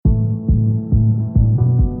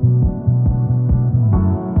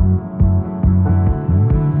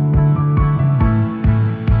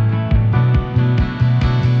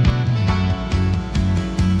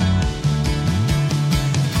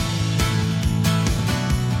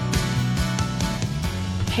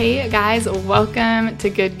Hey guys, welcome to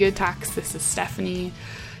Good Talks. This is Stephanie,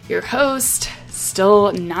 your host.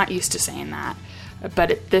 Still not used to saying that,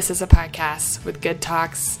 but this is a podcast with good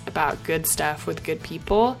talks about good stuff with good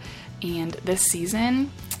people. And this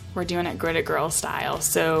season, we're doing it Grit It Girl style.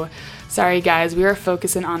 So sorry guys, we are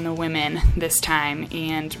focusing on the women this time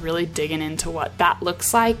and really digging into what that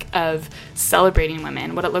looks like of celebrating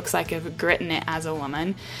women, what it looks like of gritting it as a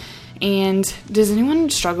woman. And does anyone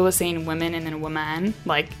struggle with saying women and then woman,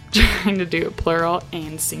 like trying to do plural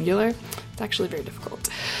and singular? It's actually very difficult.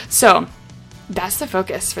 So that's the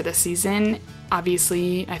focus for this season.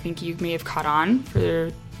 Obviously, I think you may have caught on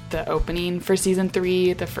for the opening for season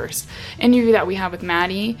 3, the first interview that we have with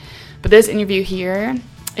Maddie. But this interview here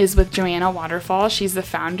is with Joanna Waterfall. She's the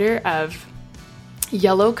founder of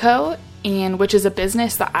Yellow Co., and which is a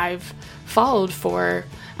business that I've followed for,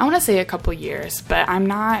 I want to say a couple years, but I'm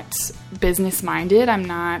not business-minded. I'm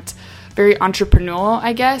not very entrepreneurial,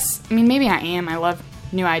 I guess. I mean, maybe I am. I love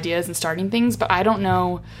new ideas and starting things, but I don't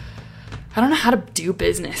know how to do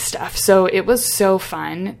business stuff. So it was so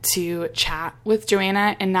fun to chat with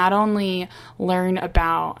Joanna and not only learn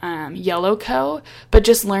about Yellow Co., but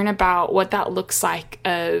just learn about what that looks like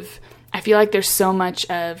of, I feel like there's so much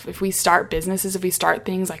of, if we start businesses, if we start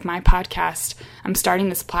things like my podcast, I'm starting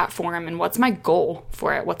this platform and what's my goal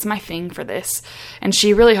for it? What's my thing for this? And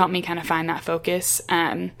she really helped me kind of find that focus.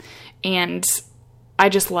 And I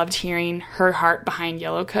just loved hearing her heart behind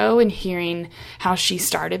Yellow Co. and hearing how she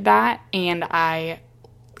started that. And I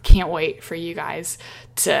can't wait for you guys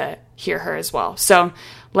to hear her as well. So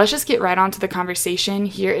let's just get right on to the conversation.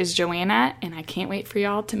 Here is Joanna, and I can't wait for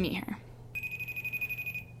y'all to meet her.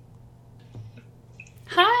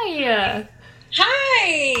 Hi.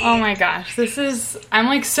 Hi. Oh my gosh, I'm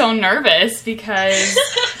like so nervous because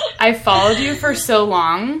I followed you for so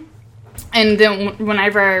long. And then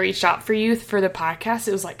whenever I reached out for you for the podcast,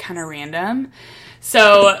 it was like kind of random.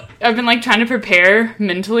 So I've been like trying to prepare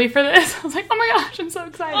mentally for this. I was like, oh my gosh, I'm so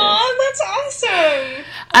excited. Oh, that's awesome.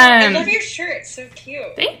 I love your shirt. It's so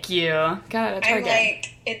cute. Thank you. Got it at Target.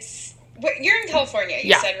 You're in California,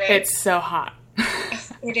 you said, right? It's so hot.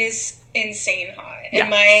 It is insane hot. Yeah.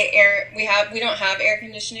 And we don't have air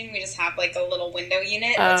conditioning. We just have like a little window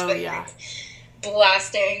unit that's been like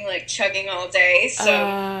blasting, like chugging all day. So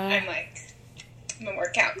I'm a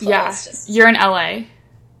workout clothes. Yeah. You're in LA?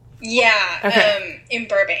 Yeah. Okay. In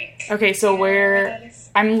Burbank. Okay, so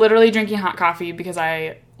I'm literally drinking hot coffee because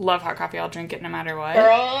I love hot coffee. I'll drink it no matter what.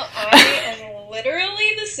 Girl, I am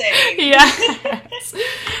literally the same. Yes.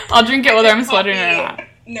 I'll drink it whether I'm sweating or not.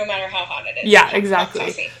 No matter how hot it is. Yeah,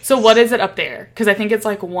 exactly. So what is it up there? Because I think it's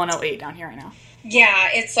like 108 down here right now. Yeah,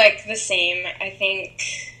 it's like the same. I think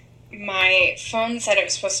my phone said it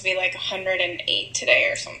was supposed to be like 108 today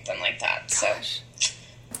or something like that. Gosh. So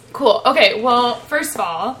cool. Okay, well, first of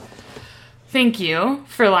all, thank you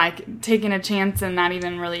for like taking a chance and not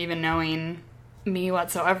even really even knowing me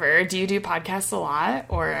whatsoever. Do you do podcasts a lot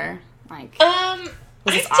or like was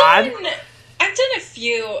this odd? I've done a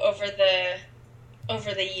few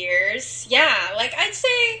over the years. Yeah, like I'd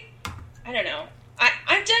say, I don't know.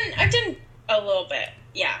 I've done a little bit,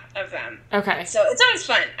 of them. Okay. So it's always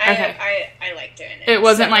fun. I like doing it. It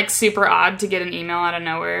wasn't like super odd to get an email out of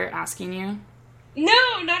nowhere asking you?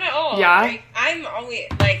 No, not at all. Yeah? Like, I'm always,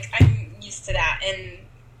 I'm used to that, and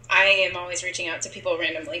I am always reaching out to people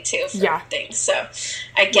randomly too for things. So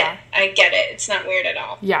I get it. It's not weird at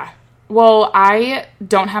all. Yeah. Well, I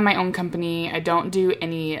don't have my own company. I don't do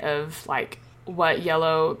any of like what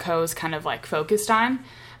Yellow Co.'s kind of like focused on.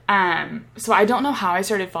 So I don't know how I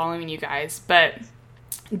started following you guys, but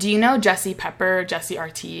do you know Jessie Pepper, Jessie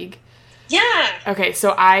Artigue? Yeah. Okay,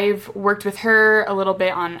 so I've worked with her a little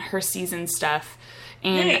bit on her season stuff.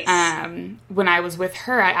 And nice. When I was with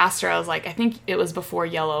her, I asked her, I was like, I think it was before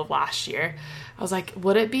Yellow of last year. I was like,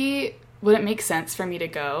 would it make sense for me to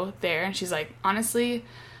go there? And she's like, honestly,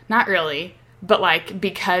 not really. But like,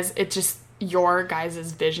 because it's just your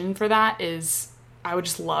guys' vision for that is, I would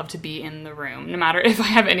just love to be in the room, no matter if I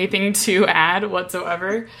have anything to add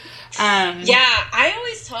whatsoever. I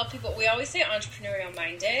always tell people, we always say entrepreneurial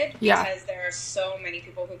minded because there are so many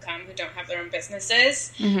people who come who don't have their own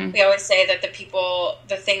businesses. Mm-hmm. We always say that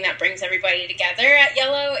the thing that brings everybody together at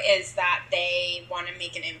Yellow is that they want to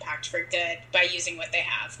make an impact for good by using what they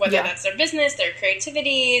have, whether that's their business, their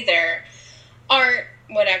creativity, their art,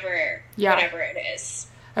 whatever it is.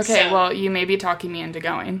 Okay, well, you may be talking me into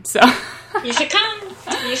going, so. You should come.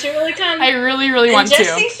 You should really come. I really, really want to. And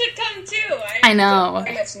Jessie should come, too. I know.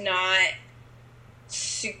 It's not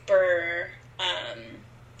super,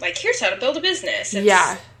 here's how to build a business.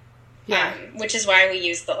 Yeah. Which is why we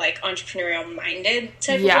use the, like, entrepreneurial-minded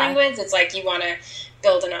type of language. It's like you want to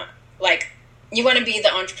build you want to be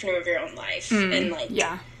the entrepreneur of your own life. And, like,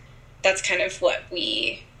 that's kind of what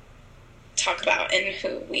we talk about and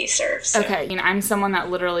who we serve. So. Okay. You know, I'm someone that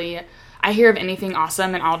literally, I hear of anything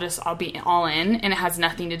awesome and I'll be all in, and it has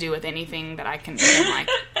nothing to do with anything that I can even, like,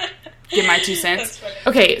 give my 2 cents.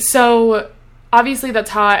 Okay. So obviously that's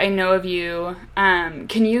how I know of you.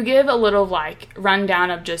 Can you give a little, like, rundown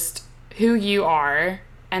of just who you are,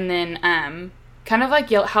 and then kind of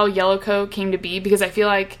like how Yellow Coat came to be? Because I feel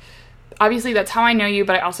like obviously that's how I know you,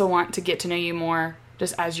 but I also want to get to know you more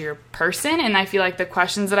just as your person, and I feel like the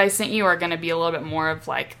questions that I sent you are going to be a little bit more of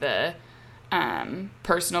like the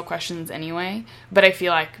personal questions anyway, but I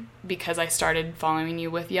feel like because I started following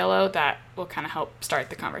you with Yellow, that will kind of help start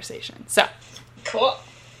the conversation. So cool,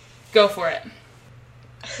 go for it.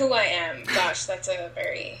 Who I am, gosh, that's a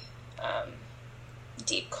very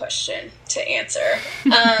deep question to answer.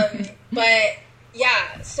 But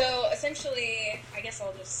yeah, so essentially, I guess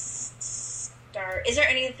I'll just start. Is there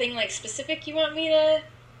anything, like, specific you want me to?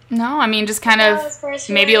 No, I mean, just kind of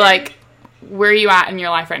maybe like, where are you at in your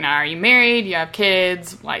life right now? Are you married? You have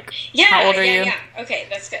kids? Like, how old are you? Yeah. Okay,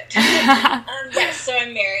 that's good. Yes, so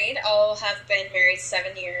I'm married. I'll have been married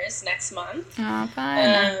 7 years next month. Oh, fun.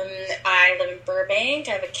 I live in Burbank.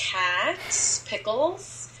 I have a cat,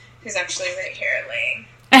 Pickles, who's actually right here laying.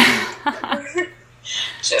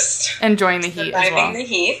 Just enjoying the heat as well. Surviving the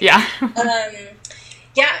heat. Yeah.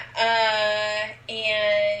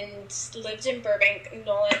 And lived in Burbank.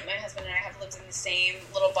 Nolan, my husband, and I have lived in the same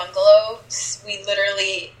little bungalow. We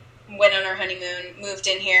literally went on our honeymoon, moved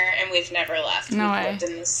in here, and we've never left. We've lived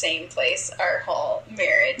in the same place our whole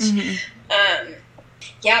marriage. Mm-hmm.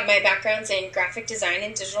 My background's in graphic design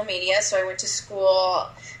and digital media, so I went to school.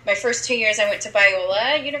 My first 2 years, I went to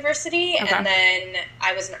Biola University, and then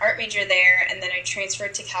I was an art major there, and then I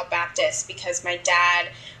transferred to Cal Baptist because my dad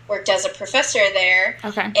worked as a professor there,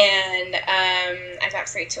 and I got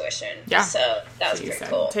free tuition, so that was pretty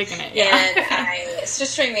cool. Taking it, and I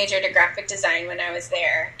switched my major to graphic design when I was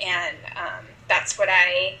there, and that's what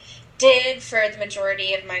I did for the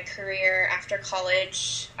majority of my career after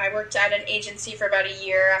college. I worked at an agency for about a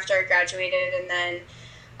year after I graduated, and then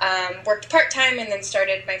worked part-time, and then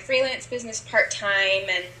started my freelance business part-time.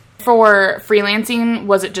 And for freelancing,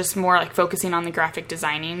 was it just more like focusing on the graphic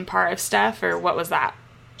designing part of stuff, or what was that?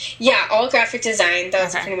 Yeah, all graphic design. That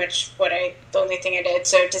was pretty much the only thing I did.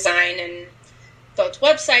 So design and built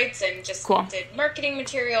websites and just did marketing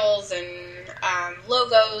materials and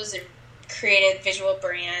logos and created visual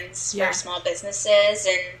brands for small businesses,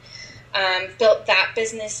 and built that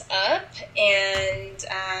business up, and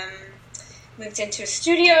moved into a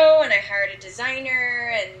studio, and I hired a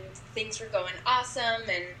designer, and things were going awesome,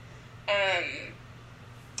 and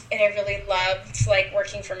I really loved, like,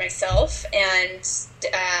 working for myself and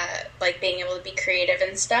like being able to be creative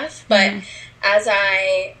and stuff. But as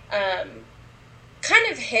I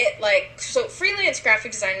kind of hit, like, so freelance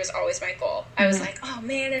graphic design was always my goal. I was like, oh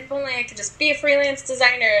man, if only I could just be a freelance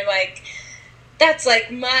designer, like, that's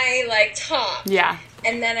like my, like, top. Yeah.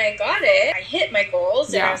 And then I got it, I hit my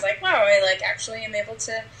goals, and I was like, wow, I, like, actually am able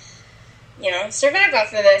to, you know, survive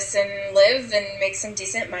off of this and live and make some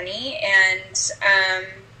decent money.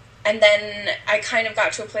 And then I kind of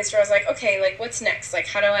got to a place where I was like, okay, like, what's next? Like,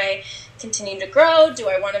 how do I continue to grow? Do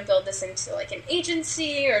I want to build this into, like, an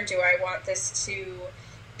agency, or do I want this to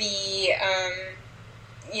be,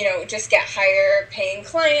 you know, just get higher paying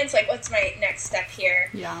clients? Like, what's my next step here?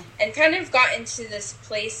 Yeah. And kind of got into this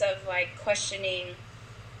place of, like, questioning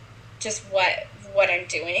just what I'm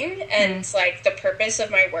doing and, like, the purpose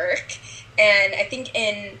of my work. And I think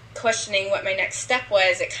in questioning what my next step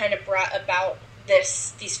was, it kind of brought about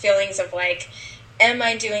these feelings of, like, am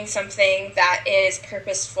I doing something that is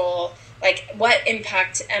purposeful? Like, what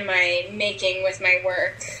impact am I making with my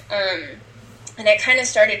work? And I kind of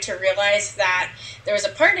started to realize that there was a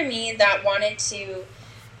part of me that wanted to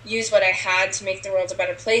use what I had to make the world a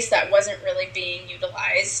better place that wasn't really being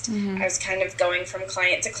utilized. I was kind of going from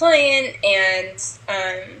client to client, and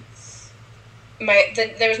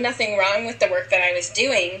there was nothing wrong with the work that I was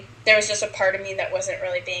doing. There was just a part of me that wasn't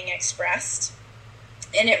really being expressed.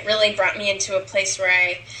 And it really brought me into a place where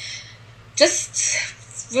I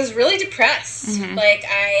just was really depressed. Like,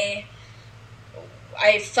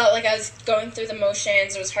 I felt like I was going through the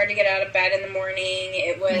motions. It was hard to get out of bed in the morning.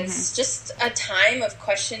 It was just a time of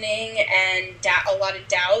questioning and a lot of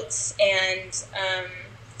doubts, and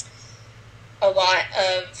a lot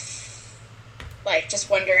of, like, just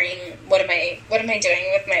wondering, what am I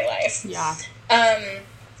doing with my life? Yeah.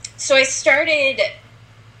 So I started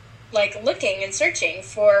like looking and searching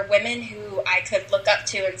for women who I could look up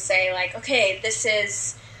to and say like, okay, this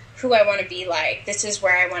is who I want to be like. This is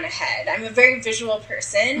where I want to head. I'm a very visual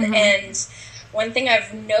person, and one thing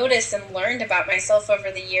I've noticed and learned about myself over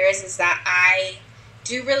the years is that I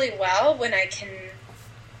do really well when I can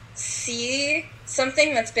see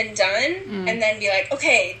something that's been done and then be like,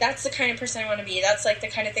 okay, that's the kind of person I want to be. That's like the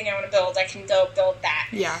kind of thing I want to build. I can go build that.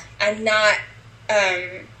 Yeah. I'm not,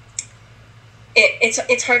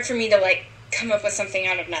 it's hard for me to like come up with something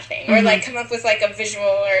out of nothing or like come up with like a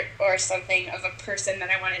visual or something of a person that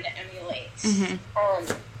I wanted to emulate.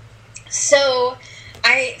 So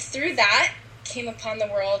I, through that, came upon the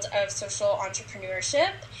world of social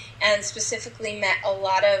entrepreneurship and specifically met a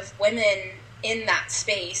lot of women in that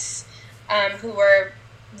space who were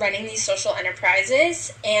running these social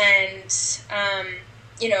enterprises. And,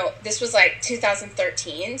 you know, this was like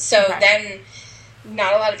 2013. So then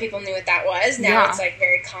not a lot of people knew what that was. Now it's like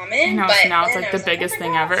very common. Now it's like the biggest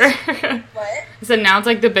thing ever. What? So now it's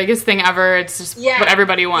like the biggest thing ever. It's just what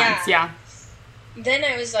everybody wants. Yeah. Then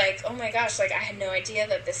I was like, oh my gosh, like I had no idea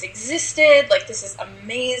that this existed. Like this is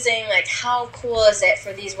amazing. Like how cool is it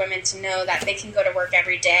for these women to know that they can go to work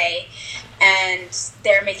every day and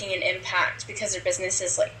they're making an impact because their business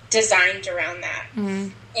is like designed around that.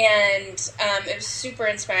 And it was super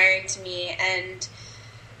inspiring to me. And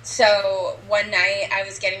so one night I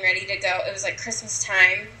was getting ready to go. It was like Christmas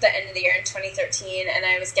time, the end of the year in 2013, and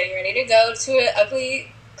I was getting ready to go to an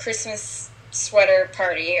ugly Christmas sweater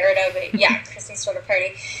party, or Christmas sweater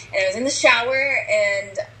party, and I was in the shower,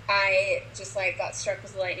 and I just like got struck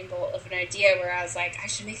with a lightning bolt of an idea where I was like, I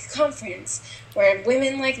should make a conference where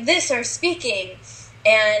women like this are speaking,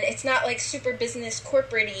 and it's not like super business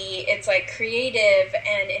corporate-y, it's like creative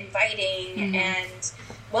and inviting and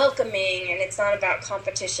welcoming, and it's not about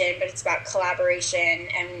competition, but it's about collaboration,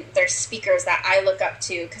 and there's speakers that I look up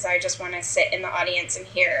to because I just want to sit in the audience and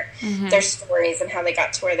hear their stories and how they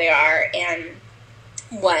got to where they are and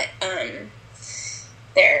what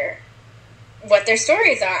their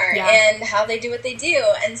stories are and how they do what they do.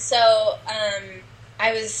 And so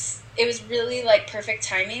it was really like perfect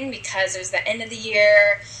timing because it was the end of the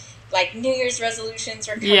year. Like New Year's resolutions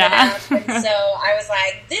were coming up, and so I was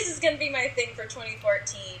like, this is going to be my thing for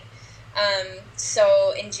 2014.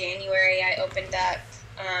 So in January, I opened up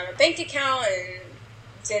a bank account and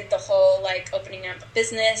did the whole like opening up a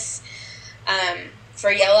business for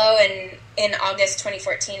Yellow. And in August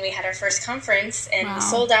 2014, we had our first conference, and we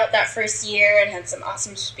sold out that first year and had some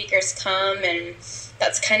awesome speakers come, and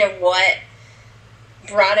that's kind of what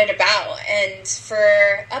brought it about. And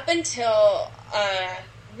for up until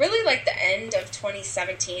really like the end of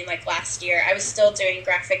 2017, like last year, I was still doing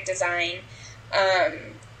graphic design,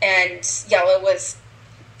 and Yellow was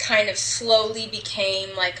kind of slowly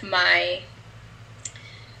became like my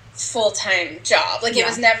full-time job. Like it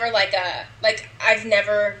was never like I've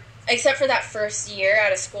never, except for that first year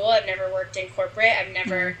out of school, I've never worked in corporate.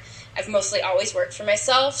 I've mostly always worked for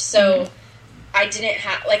myself. So I didn't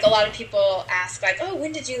have, like, a lot of people ask, like, oh,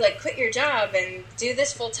 when did you, like, quit your job and do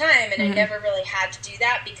this full-time? And I never really had to do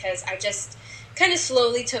that because I just kind of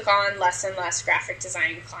slowly took on less and less graphic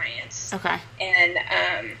design clients. Okay.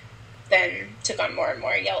 And then took on more and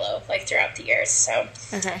more Yellow, like, throughout the years, so.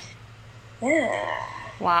 Okay. Yeah.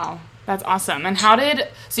 Wow. That's awesome. And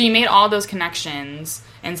so you made all those connections,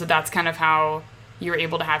 and so that's kind of how you were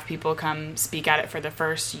able to have people come speak at it for the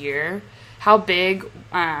first year. How big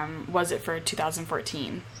was it for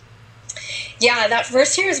 2014? Yeah, that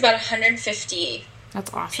first year was about 150.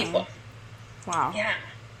 That's awesome. People. Wow. Yeah.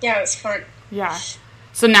 Yeah, it was fun. Yeah.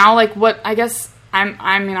 So now, like, I guess I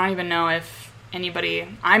don't even know if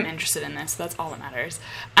I'm interested in this. So that's all that matters.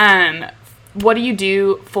 What do you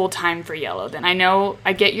do full time for Yellow then? I know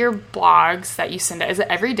I get your blogs that you send out. Is it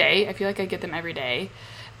every day? I feel like I get them every day.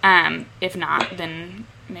 If not, then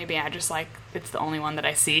maybe I just like, it's the only one that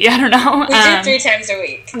I see. I don't know. We do 3 times a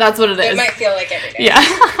week. That's what it is. It might feel like every day. Yeah.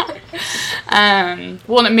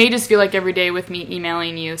 Well, it may just feel like every day with me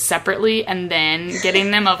emailing you separately and then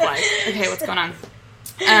getting them of like, okay, what's going on?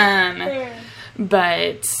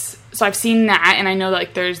 But so I've seen that, and I know that,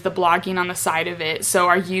 like, there's the blogging on the side of it. So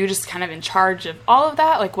are you just kind of in charge of all of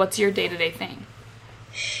that? Like, what's your day-to-day thing?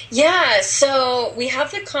 Yeah. So we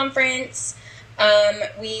have the conference.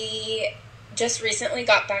 We just recently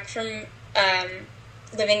got back from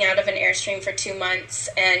living out of an Airstream for 2 months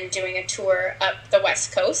and doing a tour up the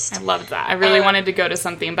West Coast. I loved that. I really wanted to go to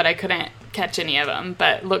something, but I couldn't catch any of them,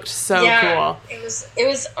 but it looked so cool. It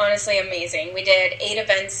was honestly amazing. We did 8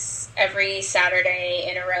 events every Saturday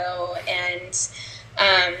in a row, and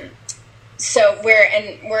so we're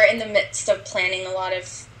in the midst of planning a lot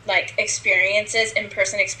of like experiences,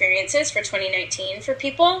 in-person experiences for 2019 for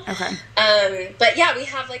people. Okay. But yeah, we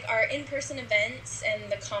have like our in-person events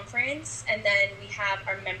and the conference, and then we have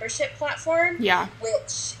our membership platform. Yeah.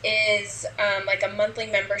 Which is like a monthly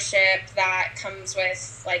membership that comes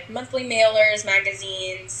with like monthly mailers,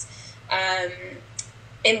 magazines,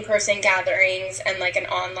 in-person gatherings, and like an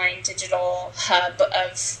online digital hub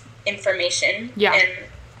of information. Yeah. And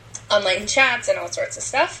online chats and all sorts of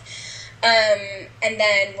stuff. And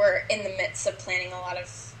then we're in the midst of planning a lot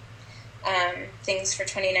of things for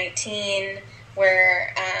 2019.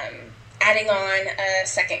 We're adding on a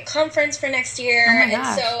second conference for next year. And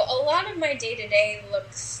so a lot of my day-to-day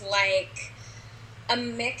looks like a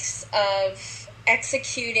mix of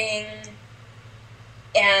executing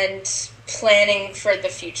and planning for the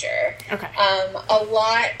future. Okay. A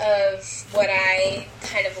lot of what I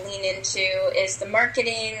kind of lean into is the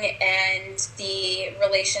marketing and the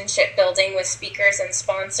relationship building with speakers and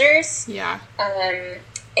sponsors. Yeah.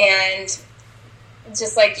 And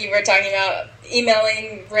just like you were talking about,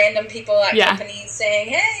 emailing random people at companies saying,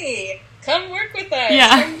 hey, come work with us.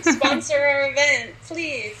 Yeah. Come sponsor our event,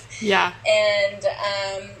 please. Yeah. And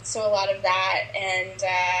so a lot of that, and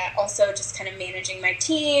also just kind of managing my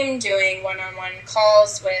team, doing one-on-one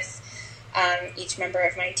calls with each member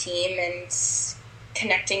of my team, and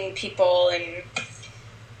connecting people and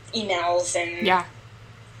emails and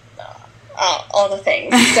all the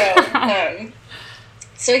things. So,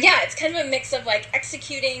 so yeah, it's kind of a mix of like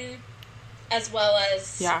executing as well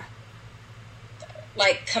as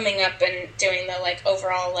like coming up and doing the like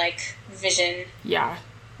overall like vision. Yeah.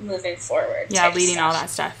 Moving forward. Yeah, leading all that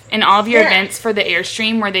stuff. And all of your events for the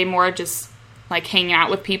Airstream, were they more just like hanging out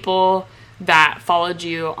with people that followed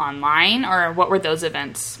you online, or what were those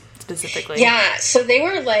events specifically? Yeah, so they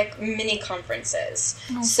were like mini conferences.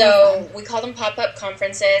 So we call them pop-up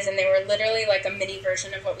conferences, and they were literally like a mini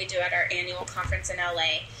version of what we do at our annual conference in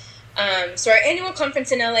LA. So our annual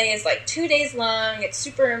conference in LA is like 2 days long. It's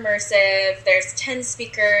super immersive. There's 10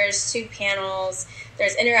 speakers, 2 panels.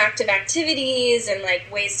 There's interactive activities and like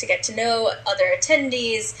ways to get to know other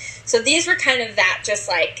attendees. So these were kind of that, just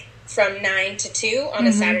like from 9 to 2 on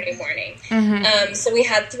a Saturday morning. So we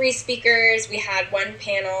had 3 speakers, we had 1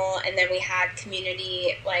 panel, and then we had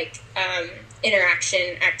community like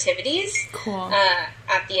interaction activities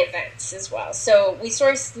at the events as well. So we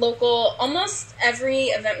sourced local. Almost every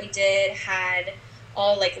event we did had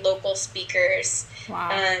all like local speakers.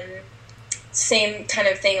 Wow. Same kind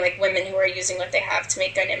of thing, like women who are using what they have to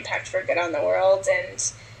make an impact for good on the world,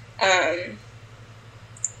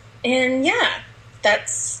 and yeah,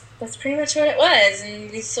 that's pretty much what it was.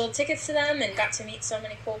 And we sold tickets to them and got to meet so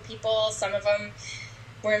many cool people. Some of them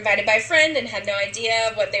were invited by a friend and had no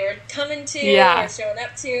idea what they were coming to or showing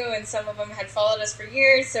up to, and some of them had followed us for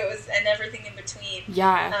years, so it was, and everything in between.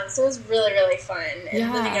 So it was really, really fun,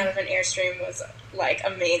 and living out of an Airstream was like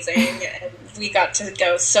amazing, and we got to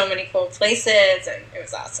go so many cool places, and it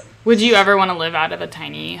was awesome. Would you ever want to live out of a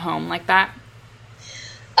tiny home like that?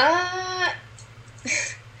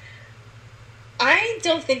 I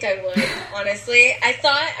don't think I would, honestly. I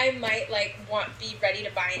thought I might like be ready to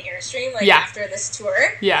buy an Airstream like after this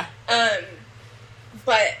tour. Yeah.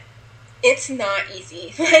 But it's not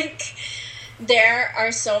easy. Like, there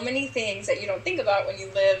are so many things that you don't think about when you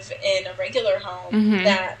live in a regular home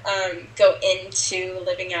that go into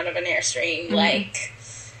living out of an Airstream. Like,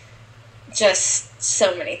 just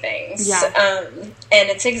so many things. And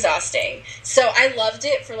it's exhausting. So I loved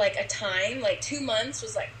it for like a time. Like 2 months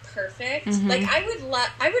was like perfect. Like I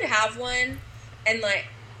would have one, and like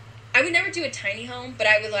I would never do a tiny home, but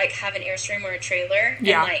I would like have an Airstream or a trailer and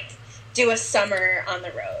like do a summer on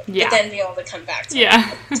the road, but then be able to come back to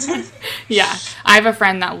it. I have a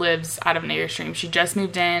friend that lives out of an Airstream. She just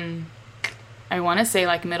moved in, I want to say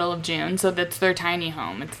like middle of June, so that's their tiny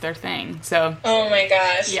home. It's their thing. So oh my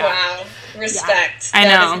gosh, wow, respect. I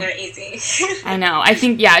know. That is not easy. I know. I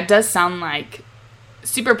think it does sound like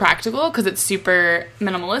super practical because it's super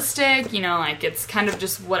minimalistic, you know, like it's kind of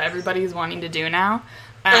just what everybody's wanting to do now.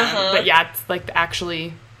 But it's like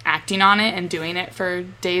actually acting on it and doing it for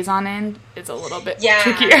days on end is a little bit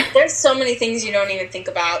trickier. There's so many things you don't even think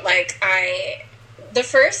about. Like the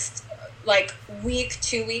first like week,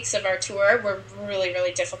 2 weeks of our tour were really,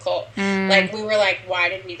 really difficult. Like we were like, why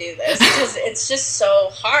did we do this? Because it's just so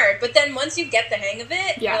hard. But then once you get the hang of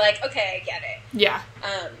it, you're like, okay, I get it.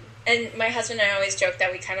 And my husband and I always joke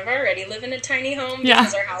that we kind of already live in a tiny home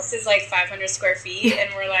because our house is like 500 square feet,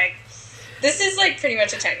 and we're like, this is like pretty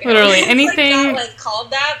much a tiny home. Literally anything like, not like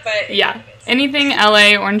called that, but anything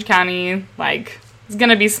LA, Orange County, like is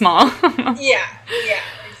gonna be small.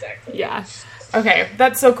 exactly. Okay,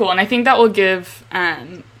 that's so cool, and I think that will give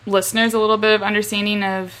listeners a little bit of understanding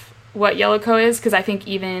of what Yellowco is, because I think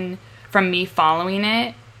even from me following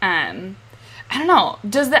it, I don't know,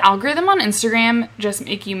 does the algorithm on Instagram just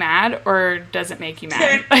make you mad, or does it make you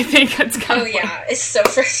mad? I think that's kind of... Oh, yeah, it's so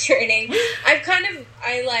frustrating.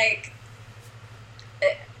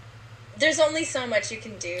 There's only so much you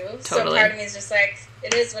can do. Totally. So part of me is just like,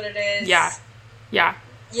 it is what it is. Yeah.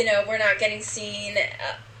 You know, we're not getting seen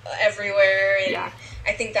everywhere, and yeah.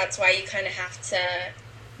 I think that's why you kind of have to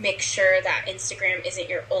make sure that Instagram isn't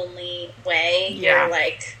your only way. Yeah. You're,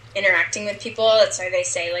 like, interacting with people. That's why they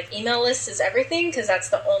say, like, email list is everything, because that's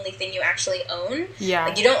the only thing you actually own. Yeah.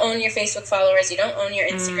 Like, you don't own your Facebook followers. You don't own your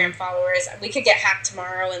Instagram followers. We could get hacked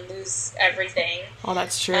tomorrow and lose everything. Oh,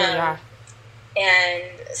 that's true, yeah. And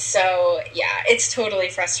so, yeah, it's totally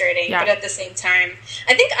frustrating. Yeah. But at the same time,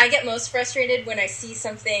 I think I get most frustrated when I see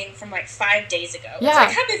something from, like, 5 days ago. Yeah.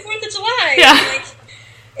 It's like, Happy 4th of July! Yeah. And, like,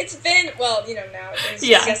 it's been, well, you know, now it was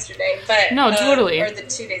just yesterday. But, no, totally. Or the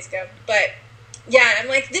 2 days ago. But, yeah, I'm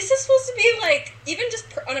like, this is supposed to be, like, even just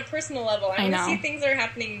on a personal level. I want to see things that are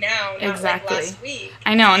happening now, not, exactly. like, last week.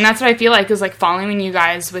 I know, and that's what I feel like is, like, following you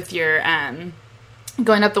guys with your,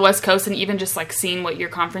 going up the West Coast and even just, like, seeing what your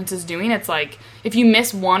conference is doing. It's like, if you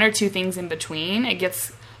miss one or two things in between, it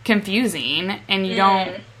gets confusing, and you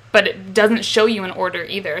don't, but it doesn't show you in order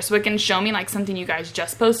either. So it can show me, like, something you guys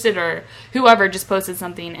just posted, or whoever just posted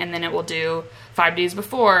something, and then it will do 5 days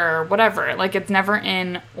before, or whatever. Like, it's never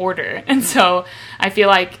in order. And so I feel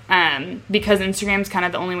like, because Instagram's kind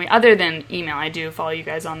of the only way, other than email, I do follow you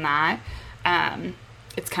guys on that,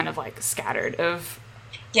 it's kind of, like, scattered of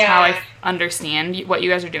how I understand what you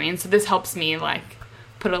guys are doing. So this helps me, like,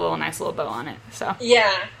 put a nice little bow on it. So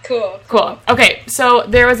yeah, cool. Okay, so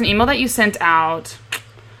there was an email that you sent out.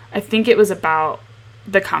 I think it was about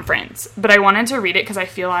the conference, but I wanted to read it because I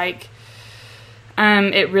feel like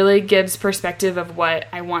it really gives perspective of what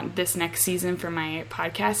I want this next season for my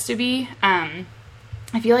podcast to be. I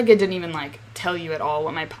feel like I didn't even, like, tell you at all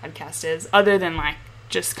what my podcast is, other than, like,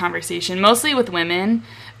 just conversation, mostly with women.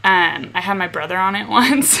 I had my brother on it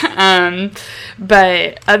once.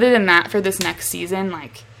 But other than that, for this next season,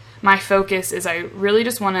 like, my focus is I really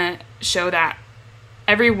just want to show that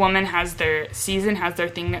every woman has their season, has their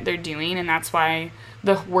thing that they're doing. And that's why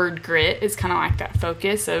the word grit is kind of like that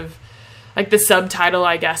focus of, like, the subtitle,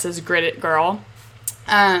 I guess, is Grit It Girl.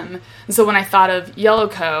 And so when I thought of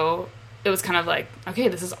Yellowco, it was kind of like, okay,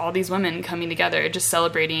 this is all these women coming together, just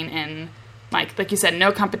celebrating and, like you said,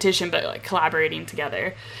 no competition, but, like, collaborating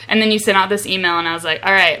together. And then you sent out this email, and I was like,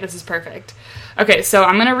 all right, this is perfect. Okay, so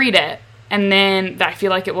I'm going to read it, and then I feel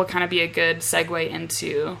like it will kind of be a good segue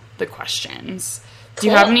into the questions. Cool. Do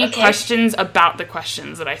you have any questions about the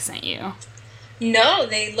questions that I sent you? No,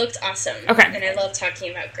 they looked awesome. Okay. And I love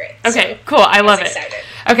talking about grit. Okay, cool. I love it.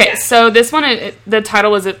 Okay, so this one, the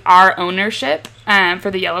title was Our Ownership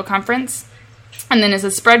for the Yellow Conference. And then it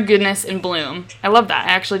says, Spread Goodness and Bloom. I love that.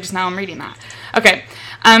 Actually, just now I'm reading that. Okay.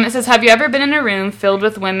 It says, have you ever been in a room filled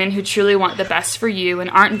with women who truly want the best for you and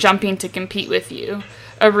aren't jumping to compete with you?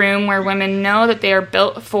 A room where women know that they are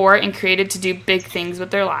built for and created to do big things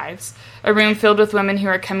with their lives. A room filled with women who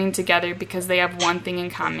are coming together because they have one thing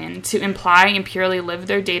in common, to imply and purely live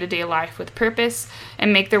their day-to-day life with purpose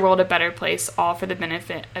and make their world a better place, all for the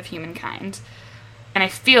benefit of humankind. And I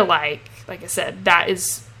feel like I said, that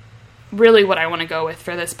is really what I want to go with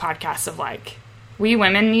for this podcast of, like, we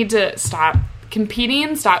women need to stop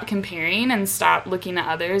competing, stop comparing, and stop looking at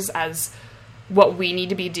others as what we need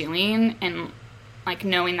to be doing, and, like,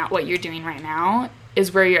 knowing that what you're doing right now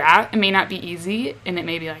is where you're at. It may not be easy, and it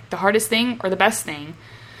may be, like, the hardest thing or the best thing,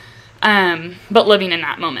 but living in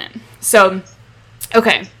that moment. So,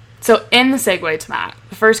 okay, so in the segue to that,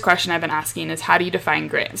 the first question I've been asking is, how do you define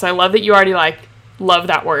grit? So I love that you already, like, love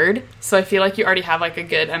that word, so I feel like you already have, like, a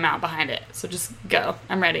good amount behind it, so just go.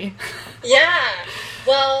 I'm ready. Yeah,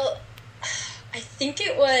 well, I think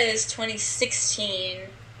it was 2016,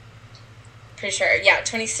 pretty sure,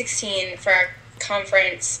 2016 for our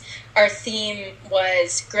conference. Our theme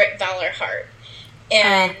was Grit, Valor, Heart,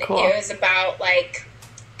 and cool. It was about, like,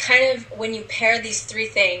 kind of when you pair these three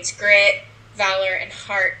things, grit, valor, and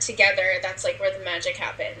heart together, that's, like, where the magic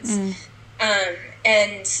happens.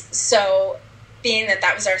 And so, being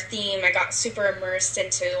that was our theme, I got super immersed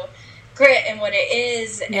into grit and what it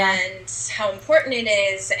is, and how important it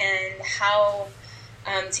is, and how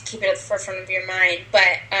to keep it at the forefront of your mind. But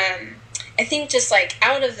I think just, like,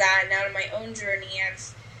 out of that and out of my own journey,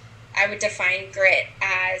 I would define grit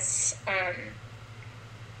as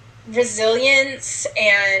resilience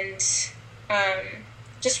and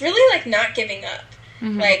just really, like, not giving up.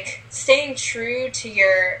 Like, staying true to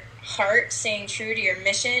your heart, staying true to your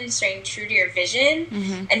mission, staying true to your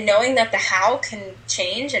vision, and knowing that the how can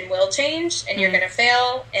change and will change, and you're going to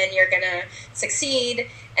fail and you're going to succeed,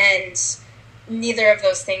 and neither of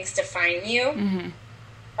those things define you.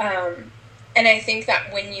 And I think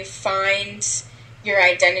that when you find your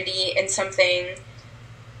identity in something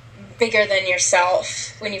bigger than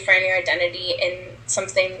yourself, when you find your identity in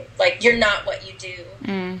something like you're not what you do,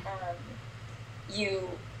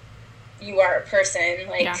 you are a person,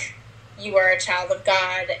 like you are a child of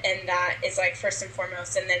God, and that is like first and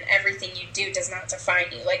foremost, and then everything you do does not define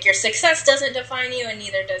you. Like your success doesn't define you, and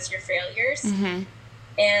neither does your failures.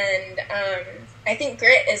 And I think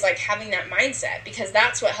grit is like having that mindset, because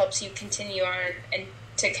that's what helps you continue on and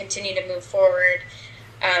to continue to move forward,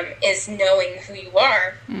 is knowing who you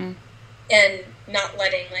are and not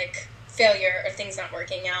letting like failure or things not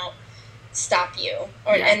working out stop you,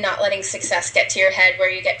 or and not letting success get to your head where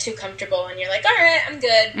you get too comfortable and you're like, all right, I'm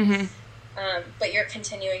good. But you're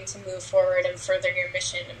continuing to move forward and further your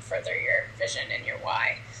mission and further your vision and your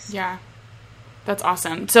why. Yeah. That's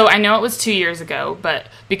awesome. So I know it was 2 years ago, but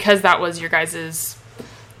because that was your guys'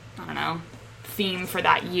 theme for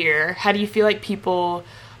that year, how do you feel like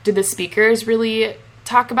did the speakers really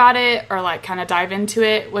talk about it or like kind of dive into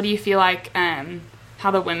it? What do you feel like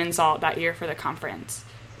how the women saw it that year for the conference?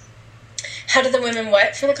 How did the women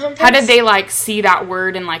what for the conference? How did they like see that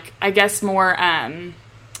word and like, I guess more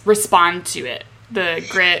respond to it? The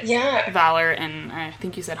grit, valor, and I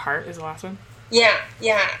think you said heart is the last one. Yeah.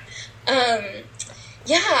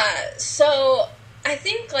 So I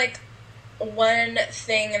think like one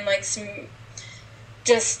thing and like some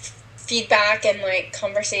just feedback and like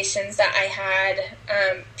conversations that I had,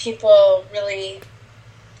 people really,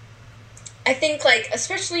 I think like,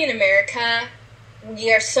 especially in America,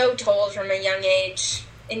 we are so told from a young age.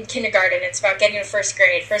 In kindergarten, it's about getting to first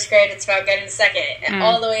grade. First grade, it's about getting to second, and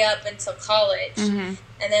all the way up until college. And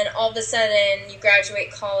then all of a sudden, you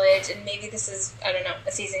graduate college, and maybe this is, I don't know,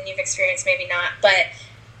 a season you've experienced, maybe not. But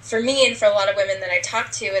for me and for a lot of women that I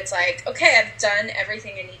talk to, it's like, okay, I've done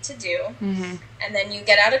everything I need to do. And then you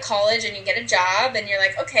get out of college, and you get a job, and you're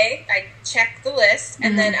like, okay, I check the list.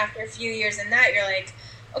 And then after a few years in that, you're like,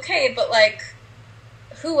 okay, but like,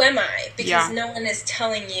 who am I? Because no one is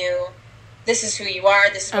telling you, this is who you are,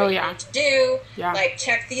 this is what you need to do, like,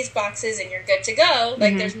 check these boxes and you're good to go.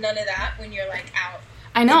 Like, there's none of that when you're, like, out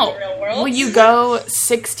in the real world. Well, you go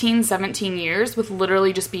 16, 17 years with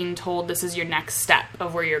literally just being told this is your next step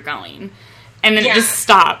of where you're going. And then it just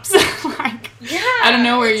stops. Like, I don't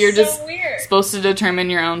know, where you're so just supposed to determine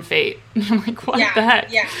your own fate. I'm like, what the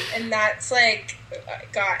heck? Yeah, and that's, like,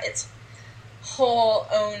 got its whole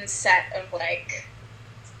own set of, like,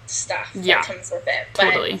 stuff that comes with it. But,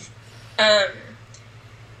 totally.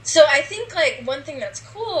 So I think, like, one thing that's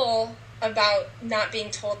cool about not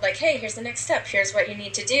being told, like, hey, here's the next step, here's what you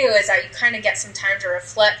need to do, is that you kind of get some time to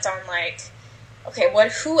reflect on, like, okay,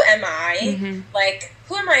 who am I? Like,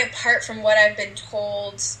 who am I apart from what I've been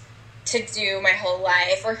told to do my whole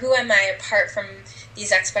life? Or who am I apart from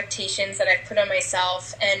these expectations that I've put on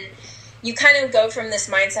myself? And you kind of go from this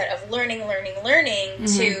mindset of learning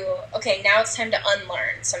to, okay, now it's time to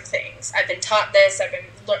unlearn some things. I've been taught this, I've been,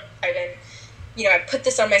 you know, I put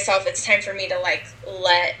this on myself. It's time for me to, like,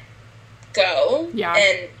 let go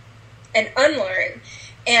and unlearn.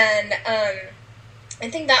 And I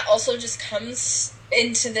think that also just comes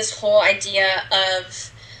into this whole idea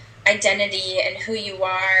of identity and who you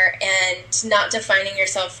are, and not defining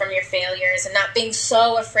yourself from your failures, and not being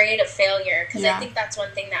so afraid of failure. Because I think that's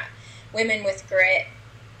one thing that women with grit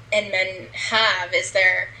and men have, is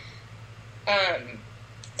they're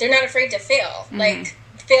not afraid to fail. Like,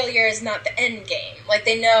 failure is not the end game. Like,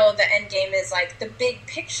 they know the end game is, like, the big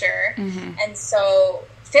picture, and so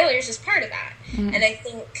failure is just part of that. And I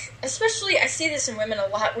think, especially, I see this in women a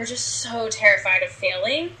lot, we're just so terrified of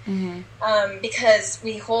failing, because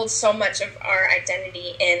we hold so much of our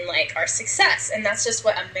identity in, like, our success, and that's just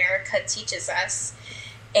what America teaches us.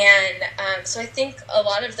 And so I think a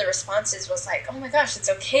lot of the responses was like, oh my gosh, it's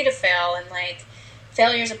okay to fail, and, like,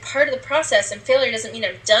 failure is a part of the process, and failure doesn't mean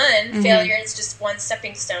I'm done. Failure is just one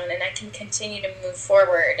stepping stone, and I can continue to move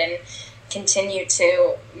forward and continue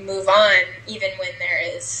to move on even when there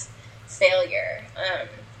is failure.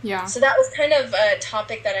 So that was kind of a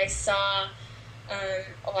topic that I saw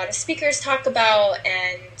a lot of speakers talk about,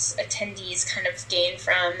 and attendees kind of gain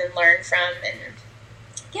from and learn from, and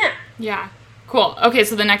yeah. Cool. Okay,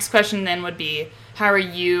 so the next question then would be, how are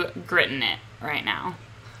you gritting it right now?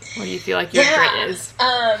 What do you feel like your grit is?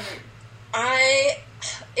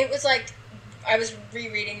 It was like, I was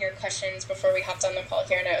rereading your questions before we hopped on the call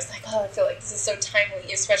here, and I was like, oh, I feel like this is so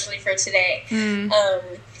timely, especially for today.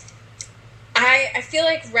 I feel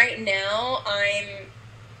like right now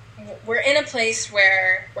we're in a place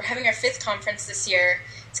where we're having our 5th conference this year.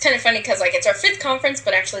 It's kind of funny because, like, it's our 5th conference,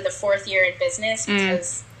 but actually the 4th year in business,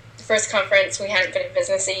 because the first conference we hadn't been in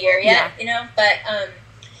business a year yet, you know? But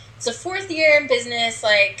it's the 4th year in business.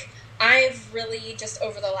 Like, I've really just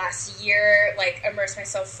over the last year, like, immersed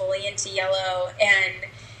myself fully into Yellow, and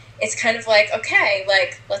it's kind of like, okay,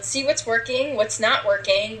 like, let's see what's working, what's not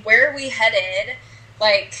working, where are we headed?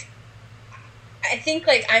 Like, I think,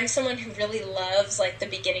 like, I'm someone who really loves, like, the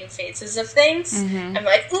beginning phases of things. Mm-hmm. I'm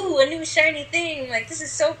like, ooh, a new shiny thing. Like, this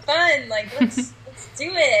is so fun. Like, let's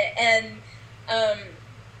do it. And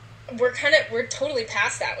we're totally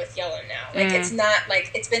past that with Yellow now. Like, it's not,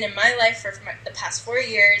 like, it's been in my life for the past 4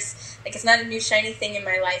 years. Like, it's not a new shiny thing in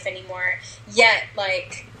my life anymore. Yet,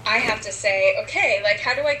 like, I have to say, okay, like,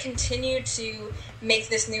 how do I continue to make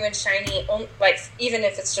this new and shiny, like, even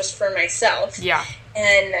if it's just for myself? Yeah.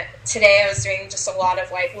 And today I was doing just a lot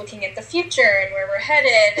of, like, looking at the future and where we're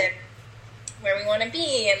headed and where we want to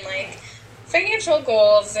be and, like, financial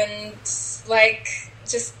goals and, like,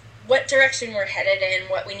 just what direction we're headed in,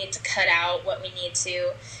 what we need to cut out, what we need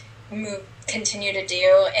to continue to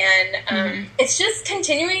do. And it's just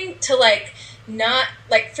continuing to, like, not,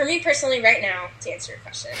 like, for me personally right now, to answer your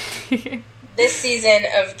question, this season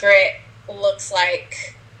of Grit looks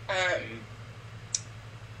like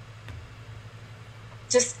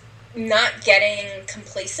just not getting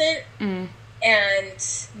complacent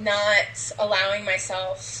and not allowing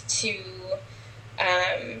myself to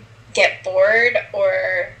get bored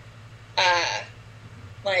or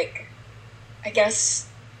like, I guess,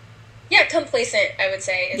 complacent, I would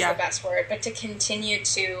say, is the best word, but to continue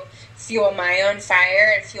to fuel my own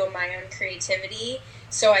fire and fuel my own creativity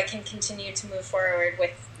so I can continue to move forward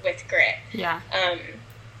with Grit. Yeah.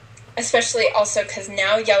 Especially also because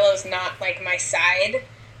now Yellow's not, like, my side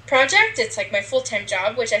project. It's, like, my full-time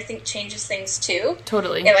job, which I think changes things, too.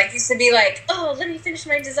 Totally. It, like, used to be like, oh, let me finish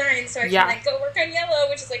my design so I can, like, go work on Yellow,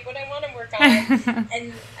 which is, like, what I want to work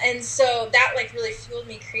on. and so that, like, really fueled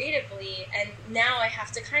me creatively. And now I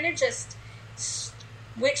have to kind of just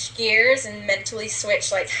switch gears and mentally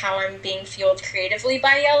switch, like, how I'm being fueled creatively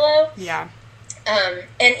by Yellow. Yeah.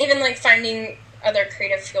 And even, like, finding other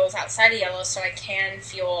creative fuels outside of Yellow so I can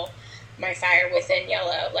fuel my fire within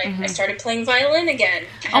Yellow. Like, I started playing violin again.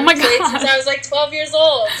 I haven't played since I was, like, 12 years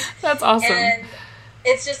old. That's awesome. And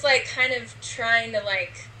it's just, like, kind of trying to,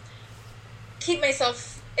 like, keep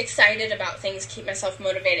myself excited about things, keep myself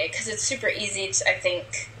motivated, because it's super easy to, I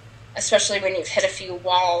think, especially when you've hit a few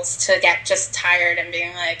walls, to get just tired and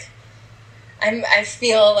being like, I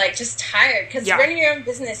feel, like, just tired, because running your own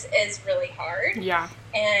business is really hard. Yeah.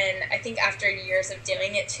 And I think after years of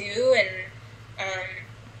doing it, too, and,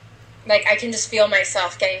 like, I can just feel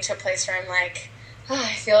myself getting to a place where I'm like, oh,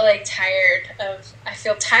 I feel, like, tired of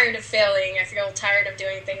failing. I feel tired of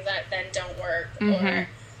doing things that then don't work, or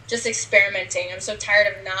just experimenting. I'm so tired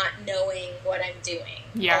of not knowing what I'm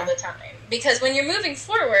doing all the time. Because when you're moving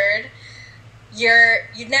forward,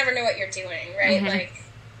 you never know what you're doing, right? Like,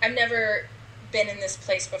 I've never been in this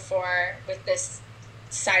place before with this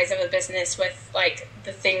size of a business with, like,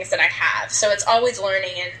 the things that I have. So it's always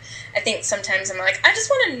learning, and I think sometimes I'm like, I just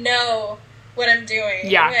want to know what I'm doing.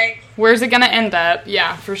 Yeah. Like, where's it going to end up?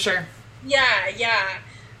 Yeah, for sure. Yeah.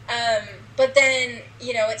 But then,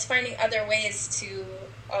 you know, it's finding other ways to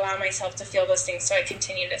allow myself to feel those things so I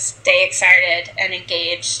continue to stay excited and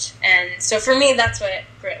engaged. And so for me, that's what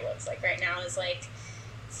Grit looks like right now, is, like,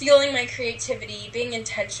 fueling my creativity, being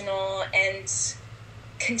intentional, and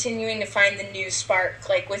continuing to find the new spark,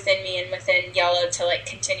 like, within me and within Yellow to, like,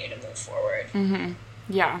 continue to move forward.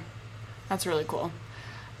 Yeah. That's really cool.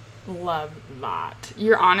 Love that.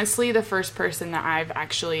 You're honestly the first person that I've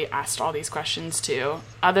actually asked all these questions to,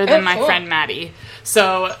 other than my friend Maddie.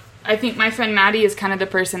 So I think my friend Maddie is kind of the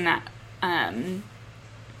person that,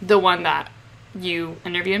 the one that you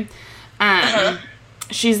interviewed.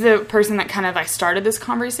 She's the person that kind of I started this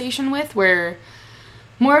conversation with, where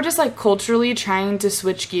more just, like, culturally trying to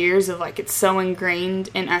switch gears of, like, it's so ingrained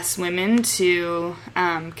in us women to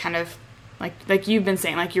kind of, like you've been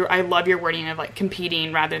saying, like, I love your wording of, like,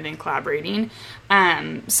 competing rather than collaborating.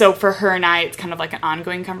 So for her and I, it's kind of like an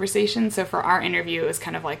ongoing conversation. So for our interview, it was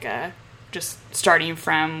kind of like just starting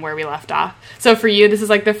from where we left off. So for you, this is,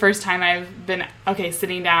 like, the first time I've been,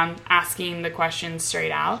 sitting down, asking the questions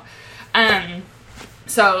straight out.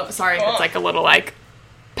 So sorry if it's, like, a little, like,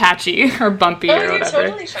 patchy or bumpy or whatever. You're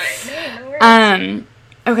totally fine. No worries.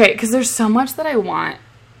 Okay, because there's so much that I want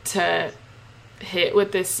to hit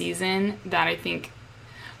with this season that I think...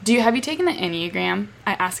 Have you taken the Enneagram?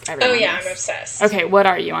 I ask everyone. Oh, yeah, I'm obsessed. Okay, what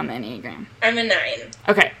are you on the Enneagram? I'm a 9.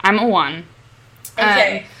 Okay, I'm a 1.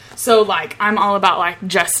 Okay. So, like, I'm all about, like,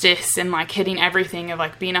 justice and, like, hitting everything of,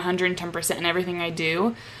 like, being 110% in everything I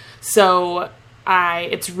do. So,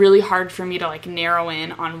 it's really hard for me to, like, narrow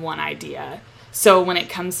in on one idea. So, when it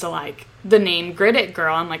comes to, like, the name Grit It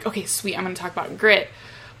Girl, I'm like, okay, sweet, I'm going to talk about grit.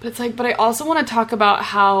 But it's like, but I also want to talk about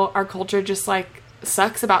how our culture just, like,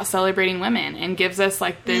 sucks about celebrating women and gives us,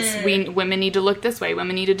 like, this, women need to look this way,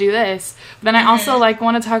 women need to do this. But then I also, like,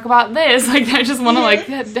 want to talk about this. Like, I just want to, like,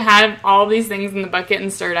 have all these things in the bucket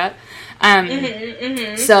and stir it up.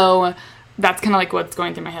 So that's kind of, like, what's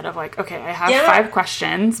going through my head of, like, okay, I have 5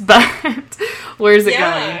 questions, but where's it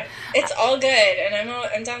going? It's all good, and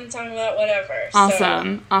I'm down to talk about whatever.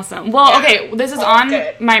 Awesome. Well, okay, this is on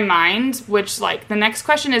my mind, which, like, the next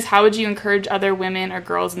question is, how would you encourage other women or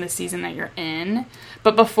girls in the season that you're in?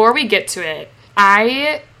 But before we get to it,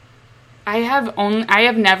 I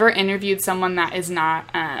have never interviewed someone that is not,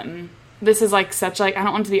 this is, like, such, like, I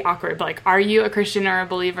don't want to be awkward, but, like, are you a Christian or a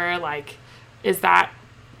believer? Like, is that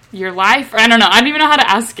your life? Or, I don't know. I don't even know how to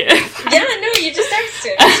ask it. Yeah, no, you just asked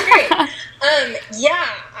it. That's great.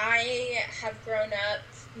 I have grown up,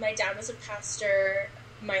 my dad was a pastor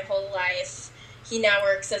my whole life. He now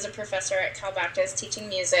works as a professor at Cal Baptist teaching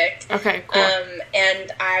music. Okay, cool.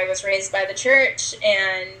 And I was raised by the church,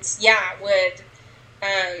 and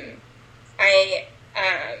I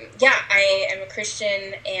am a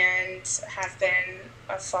Christian and have been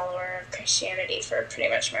a follower of Christianity for pretty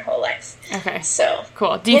much my whole life. Okay. So.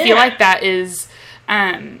 Cool. Do you feel like that is,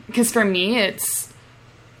 because for me,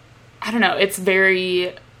 I don't know, it's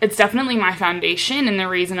definitely my foundation and the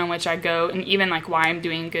reason on which I go, and even, like, why I'm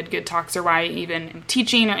doing good talks or why I even am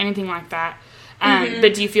teaching or anything like that.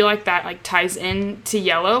 But do you feel like that, like, ties in to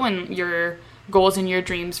Yellow and your goals and your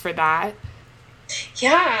dreams for that?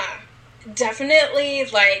 Yeah, definitely.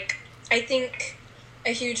 Like, I think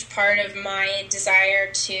a huge part of my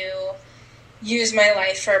desire to use my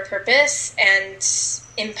life for a purpose and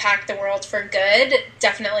impact the world for good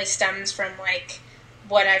definitely stems from, like,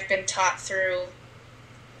 what I've been taught through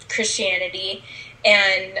Christianity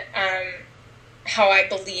and how I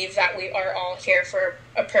believe that we are all here for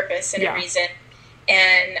a purpose and a reason.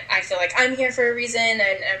 And I feel like I'm here for a reason, and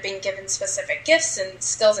I'm being given specific gifts and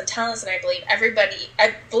skills and talents, and I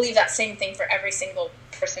believe that same thing for every single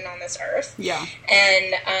person on this earth. Yeah.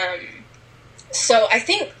 And so I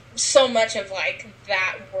think so much of, like,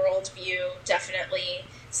 that worldview definitely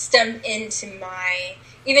stemmed into my,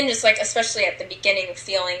 even just, like, especially at the beginning,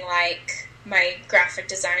 feeling like my graphic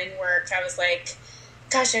design work, I was like,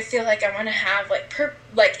 gosh, I feel like I want to have,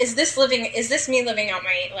 like, is this me living out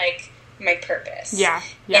my purpose? Yeah.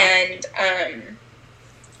 And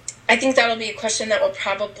I think that'll be a question that we'll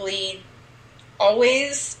probably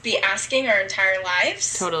always be asking our entire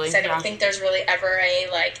lives. Totally. Because I don't think there's really ever a,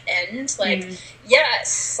 like, end. Like,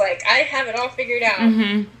 yes, like, I have it all figured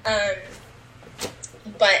out.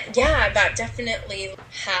 But yeah, that definitely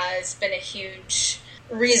has been a huge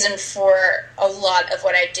reason for a lot of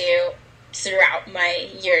what I do throughout my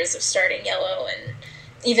years of starting Yellow, and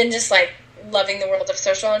even just, like, loving the world of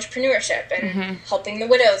social entrepreneurship and helping the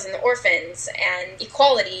widows and the orphans and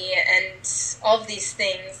equality and all of these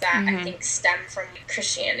things that I think stem from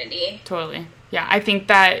Christianity. Totally. Yeah, I think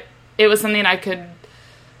that it was something I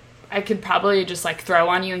could probably just, like, throw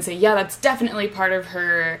on you and say, yeah, that's definitely part of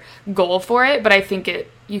her goal for it, but I think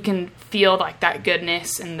you can feel, like, that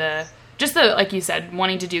goodness and like you said,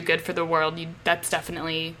 wanting to do good for the world, that's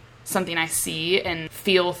definitely something I see and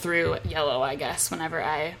feel through Yellow, I guess, whenever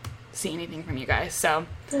I see anything from you guys. So,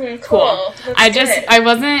 cool.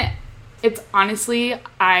 It's honestly,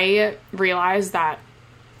 I realize that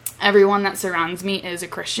everyone that surrounds me is a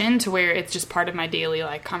Christian, to where it's just part of my daily,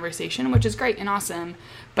 like, conversation, which is great and awesome,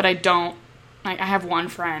 but I have one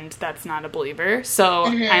friend that's not a believer, so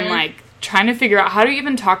I'm, like, trying to figure out how to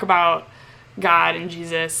even talk about God and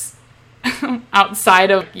Jesus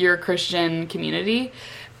outside of your Christian community.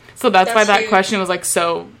 So that's why that question was, like,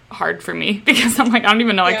 so hard for me, because I'm like, I don't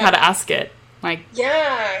even know, like, how to ask it. Like, do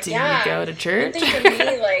you go to church? I think for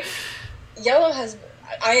me, like, Yellow has,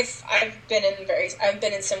 I've been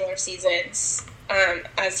in similar seasons,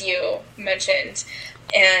 as you mentioned,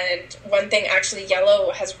 and one thing, actually,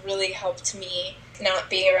 Yellow has really helped me not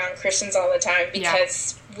be around Christians all the time,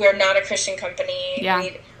 because we're not a Christian company. Yeah.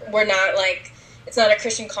 We're not, like, it's not a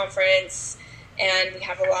Christian conference, and we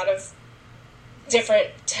have a lot of different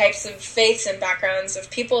types of faiths and backgrounds of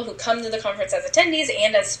people who come to the conference as attendees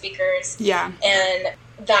and as speakers. Yeah. And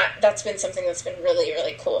that's been something that's been really,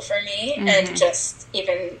 really cool for me. And just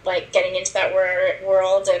even, like, getting into that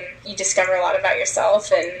world, and you discover a lot about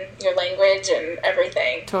yourself and your language and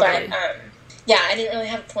everything. Totally. But Yeah, I didn't really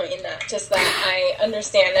have a point in that. Just that I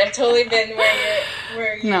understand. I've totally been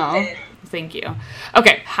where you've been. Thank you.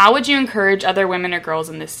 Okay, how would you encourage other women or girls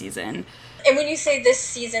in this season? And when you say this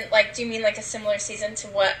season, like, do you mean like a similar season to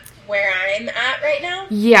where I'm at right now?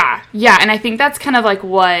 Yeah, and I think that's kind of like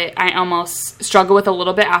what I almost struggled with a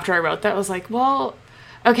little bit after I wrote that. I was like, well,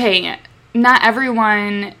 okay, not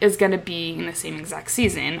everyone is going to be in the same exact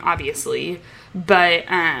season, obviously, but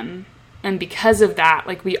and because of that,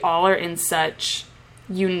 like, we all are in such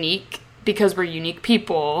because we're unique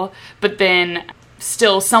people, but then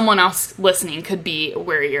still someone else listening could be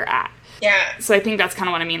where you're at. Yeah. So I think that's kind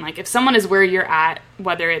of what I mean. Like, if someone is where you're at,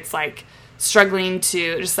 whether it's like struggling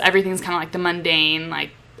to just everything's kind of like the mundane,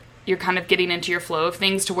 like you're kind of getting into your flow of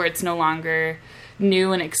things to where it's no longer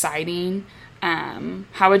new and exciting,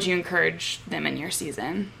 how would you encourage them in your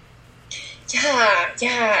season?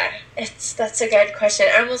 Yeah. That's a good question.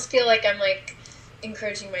 I almost feel like I'm like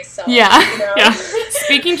encouraging myself. Yeah. You know? Yeah.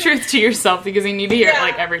 Speaking truth to yourself, because you need to hear it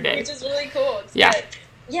like every day. Which is really cool. It's good.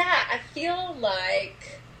 Yeah, I feel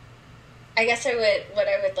like, I guess what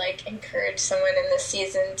I would like encourage someone in this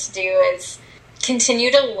season to do is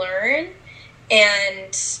continue to learn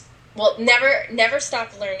and, well, never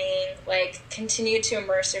stop learning. Like, continue to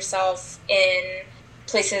immerse yourself in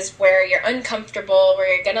places where you're uncomfortable,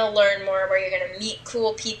 where you're going to learn more, where you're going to meet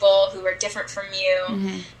cool people who are different from you.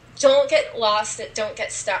 Mm-hmm. Don't get lost. Don't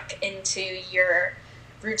get stuck into your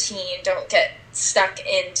routine. Don't get stuck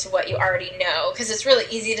into what you already know, because it's really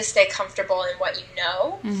easy to stay comfortable in what you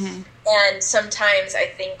know. Mm-hmm. And sometimes I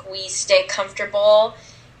think we stay comfortable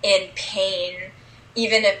in pain,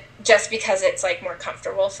 even if just because it's like more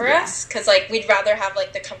comfortable for us, because like we'd rather have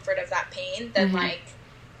like the comfort of that pain than like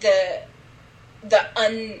the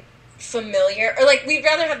unfamiliar, or like we'd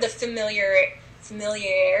rather have the familiarity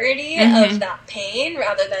of that pain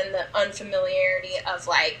rather than the unfamiliarity of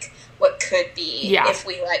like what could be if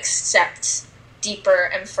we like stepped deeper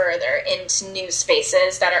and further into new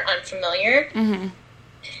spaces that are unfamiliar. Mm-hmm.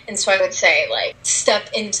 And so I would say, like, step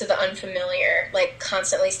into the unfamiliar, like,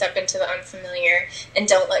 constantly step into the unfamiliar, and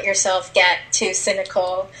don't let yourself get too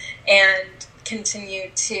cynical, and continue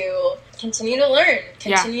to learn,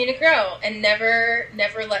 continue to grow, and never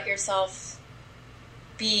let yourself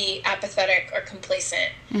be apathetic or complacent,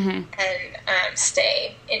 and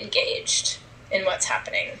stay engaged in what's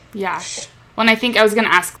happening. Yeah. Well, and I think I was going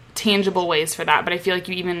to ask tangible ways for that, but I feel like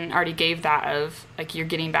you even already gave that of, like, you're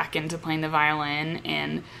getting back into playing the violin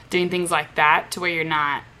and doing things like that to where you're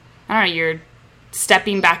not, I don't know, you're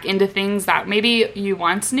stepping back into things that maybe you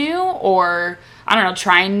once knew, or, I don't know,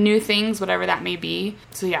 trying new things, whatever that may be.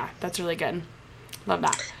 So, yeah, that's really good. Love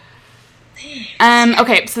that.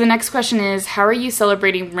 Okay, so the next question is, how are you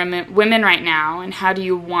celebrating women right now, and how do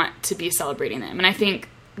you want to be celebrating them? And I think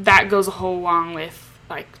that goes a whole long with,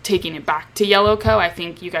 like, taking it back to Yellow Co. I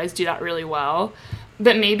think you guys do that really well.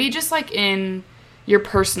 But maybe just, like, in your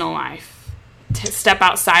personal life, to step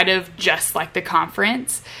outside of just, like, the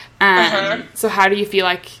conference. So how do you feel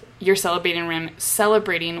like you're celebrating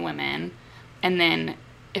women? And then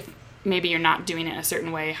if maybe you're not doing it a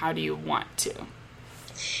certain way, how do you want to?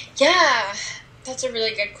 Yeah, that's a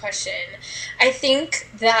really good question. I think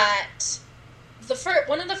that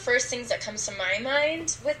one of the first things that comes to my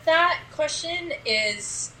mind with that question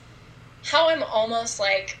is how I'm almost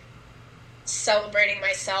like celebrating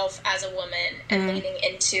myself as a woman and leaning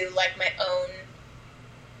into like my own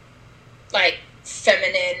like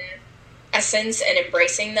feminine essence and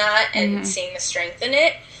embracing that and seeing the strength in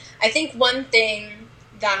it. I think one thing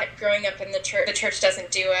that growing up in the church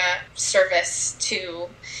doesn't do a service to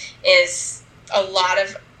is a lot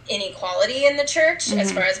of inequality in the church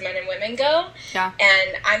as far as men and women go. Yeah.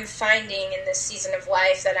 And I'm finding in this season of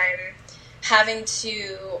life that I'm having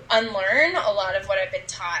to unlearn a lot of what I've been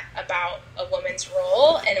taught about a woman's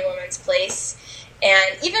role and a woman's place.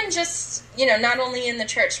 And even just, you know, not only in the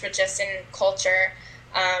church, but just in culture,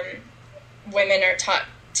 women are taught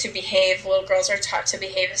to behave, little girls are taught to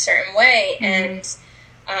behave a certain way. And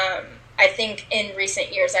I think in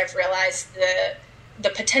recent years I've realized the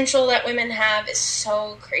potential that women have is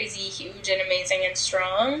so crazy, huge, and amazing and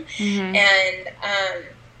strong, and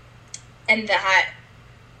that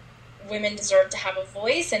women deserve to have a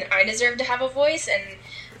voice, and I deserve to have a voice, and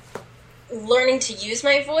learning to use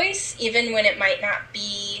my voice, even when it might not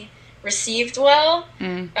be received well.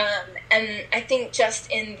 And I think just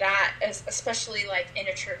in that, especially like in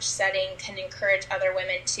a church setting, can encourage other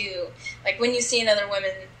women to, like when you see another woman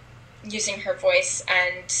using her voice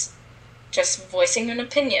and just voicing an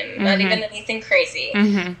opinion, not even anything crazy.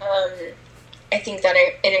 I think that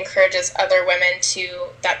it encourages other women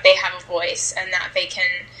that they have a voice and that they can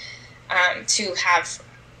to have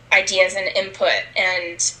ideas and input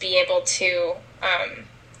and be able to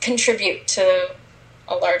contribute to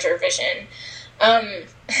a larger vision. I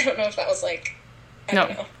don't know if that was like,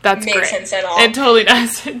 that's made great. Sense at all. It totally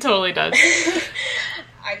does. It totally does.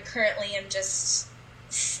 I currently am just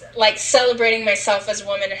like celebrating myself as a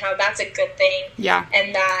woman and how that's a good thing. Yeah.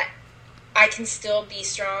 And that I can still be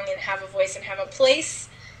strong and have a voice and have a place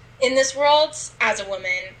in this world as a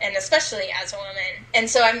woman, and especially as a woman. And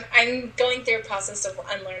so I'm going through a process of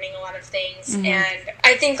unlearning a lot of things. Mm-hmm. And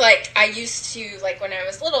I think, like, I used to, like, when I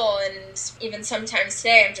was little, and even sometimes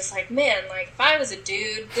today, I'm just like, man, like, if I was a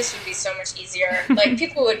dude, this would be so much easier. Like,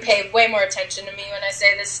 people would pay way more attention to me when I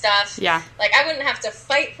say this stuff. Yeah. Like, I wouldn't have to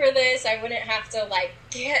fight for this. I wouldn't have to, like,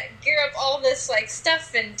 gear up all this, like,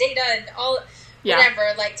 stuff and data and all,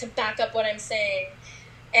 whatever, like, to back up what I'm saying.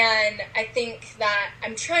 And I think that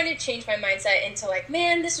I'm trying to change my mindset into, like,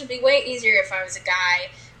 man, this would be way easier if I was a guy,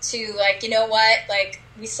 to, like, you know what, like,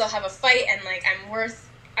 we still have a fight, and, like, I'm worth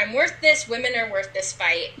this, women are worth this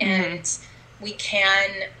fight, and we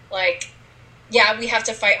can, like, yeah, we have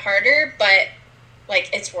to fight harder, but, like,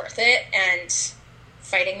 it's worth it, and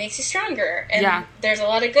fighting makes you stronger, and there's a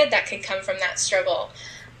lot of good that can come from that struggle.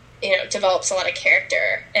 You know, develops a lot of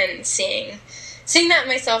character, and seeing that in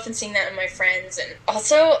myself and seeing that in my friends, and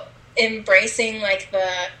also embracing, like,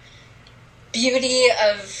 the beauty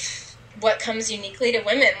of what comes uniquely to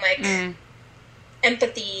women, like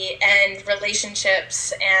empathy and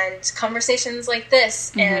relationships and conversations like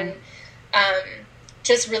this, and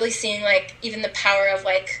just really seeing, like, even the power of,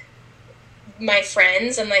 like, my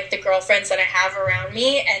friends and, like, the girlfriends that I have around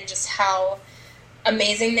me, and just how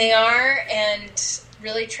amazing they are, and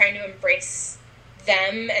really trying to embrace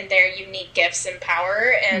them and their unique gifts and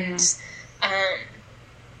power, and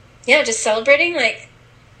just celebrating, like,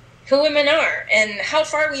 who women are and how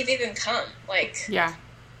far we've even come. Like,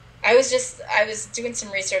 I was doing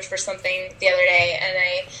some research for something the other day, and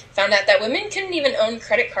I found out that women couldn't even own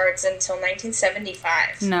credit cards until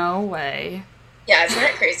 1975. No way. Yeah, isn't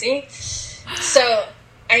that crazy? So,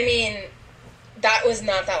 I mean, that was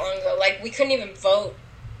not that long ago. Like, we couldn't even vote,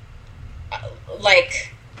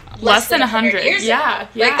 like, less than 100 years ago.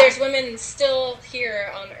 Like, there's women still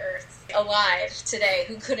here on Earth, alive today,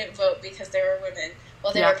 who couldn't vote because they were women.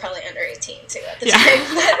 Well, they were probably under 18, too, at the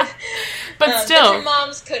time. But still. But their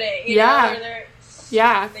moms couldn't, you know,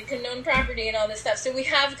 or they couldn't own property and all this stuff. So we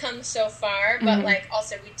have come so far, but, like,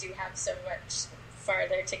 also we do have so much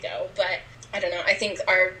farther to go. But, I don't know, I think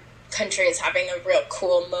our country is having a real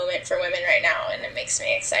cool moment for women right now, and it makes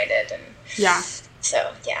me excited. And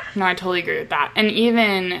so, yeah. No, I totally agree with that. And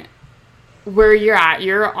even where you're at,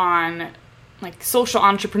 you're on, like, social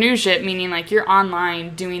entrepreneurship, meaning, like, you're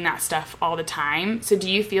online doing that stuff all the time. So do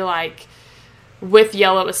you feel like, with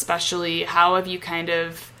Yellow especially, how have you kind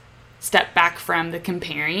of stepped back from the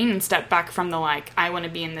comparing and stepped back from the, like, I want to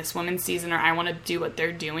be in this women's season, or I want to do what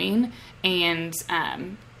they're doing? And,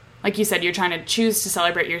 like you said, you're trying to choose to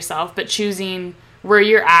celebrate yourself, but choosing where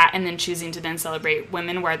you're at, and then choosing to then celebrate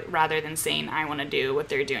women rather than saying, I want to do what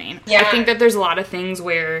they're doing. Yeah. I think that there's a lot of things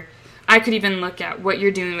where I could even look at what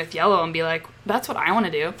you're doing with Yellow and be like, that's what I want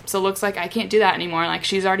to do. So it looks like I can't do that anymore. Like,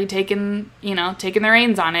 she's already taken the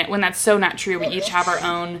reins on it, when that's so not true. We each have our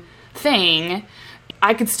own thing.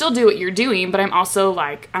 I could still do what you're doing, but I'm also,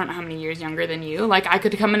 like, I don't know how many years younger than you. Like, I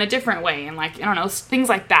could come in a different way, and, like, I don't know, things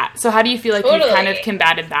like that. So how do you feel like you've kind of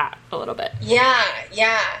combated that a little bit? Yeah.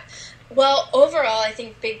 Well, overall, I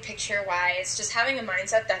think big picture-wise, just having a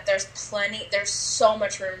mindset that there's so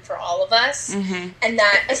much room for all of us, and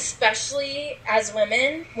that especially as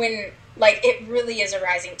women, when, like, it really is a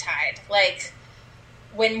rising tide. Like,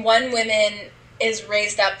 when one woman is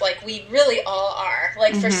raised up, like, we really all are,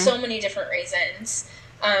 like, for so many different reasons.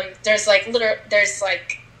 There's, like, there's,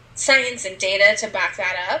 like, science and data to back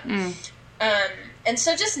that up. And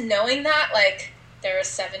so just knowing that, like, there are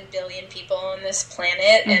 7 billion people on this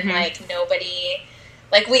planet, and, like, nobody,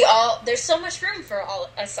 like, there's so much room for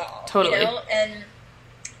us all. Totally. You know?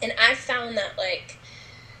 And I've found that, like,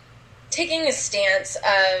 taking a stance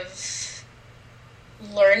of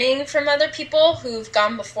learning from other people who've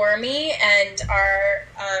gone before me and are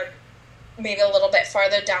maybe a little bit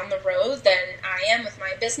farther down the road than I am with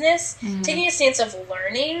my business, taking a stance of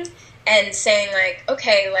learning and saying, like,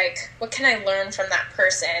 okay, like, what can I learn from that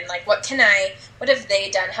person? Like, what have they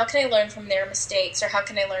done? How can I learn from their mistakes, or how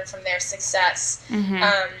can I learn from their success?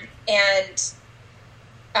 And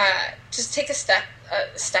just take a step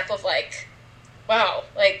of, like, wow,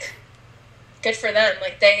 like, good for them.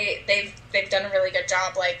 Like, they've done a really good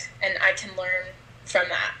job, like, and I can learn from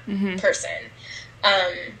that person.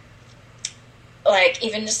 like,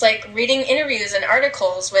 even just, like, reading interviews and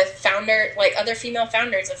articles with other female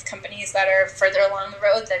founders of companies that are further along the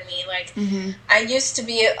road than me. Like, I used to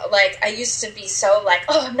be so, like,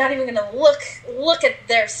 oh, I'm not even going to look at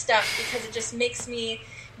their stuff because it just makes me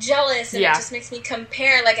jealous and it just makes me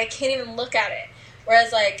compare. Like, I can't even look at it.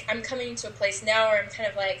 Whereas, like, I'm coming to a place now where I'm kind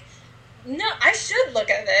of like, no, I should look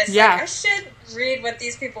at this. Yeah. Like, I should read what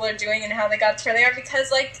these people are doing and how they got to where they are,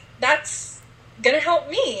 because, like, that's going to help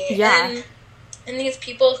me. Yeah. And these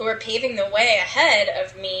people who are paving the way ahead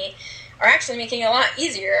of me are actually making it a lot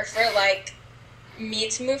easier for, like, me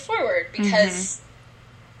to move forward, because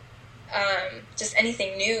just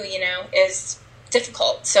anything new, you know, is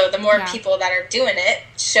difficult. So the more people that are doing it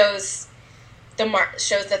shows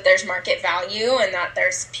that there's market value and that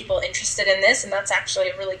there's people interested in this, and that's actually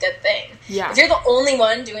a really good thing. Yeah. If you're the only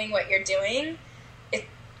one doing what you're doing, it's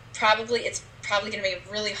probably going to be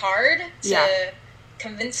really hard to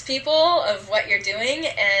convince people of what you're doing.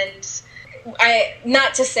 And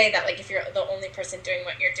not to say that, like, if you're the only person doing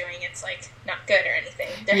what you're doing, it's, like, not good or anything.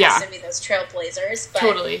 There has to be those trailblazers. But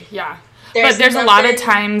totally, yeah. But there's a lot of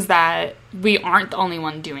times that we aren't the only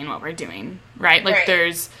one doing what we're doing, right? Like,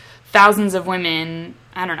 there's thousands of women,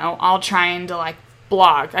 I don't know, all trying to, like,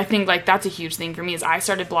 blog. I think, like, that's a huge thing for me, is I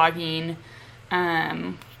started blogging,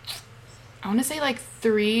 I want to say, like,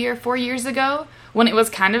 3 or 4 years ago, when it was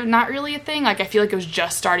kind of not really a thing. Like, I feel like it was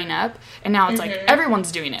just starting up, and now it's like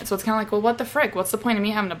everyone's doing it. So it's kind of like, well, what the frick? What's the point of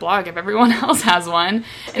me having a blog if everyone else has one?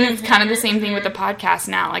 And it's kind of the same thing with the podcast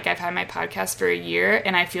now. Like, I've had my podcast for a year,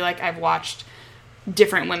 and I feel like I've watched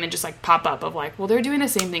different women just, like, pop up of, like, well, they're doing the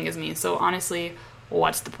same thing as me. So honestly,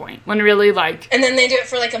 what's the point? When really, like... And then they do it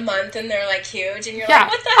for, like, a month, and they're, like, huge, and you're like,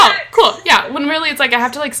 what the heck? Cool. Yeah, when really it's like I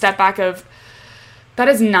have to, like, step back of... That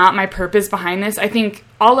is not my purpose behind this. I think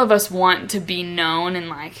all of us want to be known and,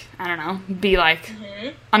 like, I don't know, be, like,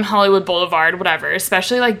 on Hollywood Boulevard, whatever.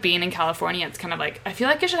 Especially, like, being in California, it's kind of like, I feel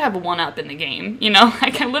like I should have one up in the game, you know?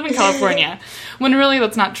 Like, I live in California. When really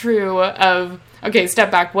that's not true of, okay, step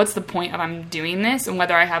back, what's the point of I'm doing this? And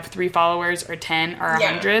whether I have 3 followers or 10 or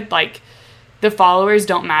 100, like, the followers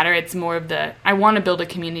don't matter. It's more of I want to build a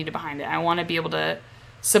community behind it. I want to be able to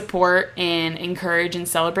support and encourage and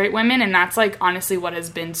celebrate women, and that's, like, honestly what has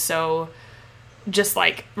been so just,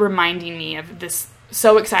 like, reminding me of this,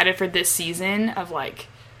 so excited for this season of, like,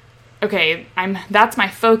 okay, that's my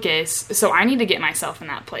focus, so I need to get myself in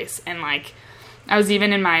that place. And, like, I was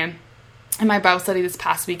even in my Bible study this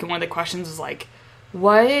past week, and one of the questions was, like,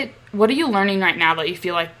 what are you learning right now that you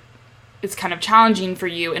feel like it's kind of challenging for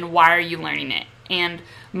you, and why are you learning it? And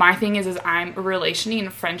my thing is I'm relationally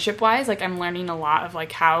and friendship-wise, like, I'm learning a lot of,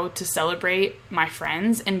 like, how to celebrate my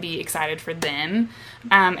friends and be excited for them,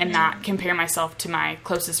 and not compare myself to my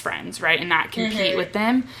closest friends, right? And not compete with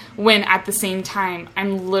them, when at the same time,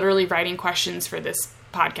 I'm literally writing questions for this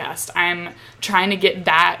podcast. I'm trying to get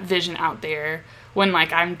that vision out there, when,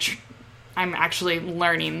 like, I'm actually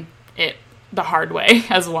learning it the hard way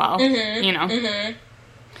as well, you know?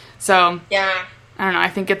 So, I don't know, I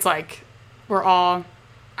think it's, like, we're all,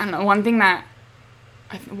 I don't know, one thing that,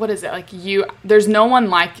 what is it, like, there's no one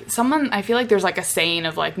like, someone, I feel like there's, like, a saying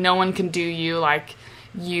of, like, no one can do you like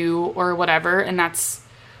you or whatever, and that's,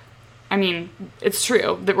 I mean, it's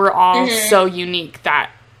true, that we're all so unique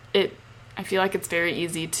that I feel like it's very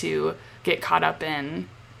easy to get caught up in,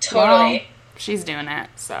 well, she's doing it,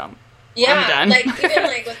 so I'm done. Like, even,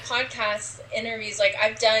 like, with podcast interviews, like,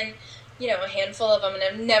 I've done, you know, a handful of them, and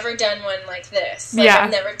I've never done one like this. Like,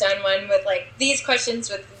 I've never done one with, like, these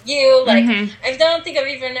questions with you. Like, I don't think I've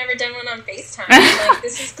even never done one on FaceTime. Like,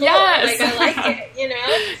 this is cool. Like, I like it, you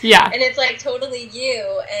know? Yeah. And it's, like, totally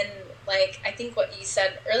you. And, like, I think what you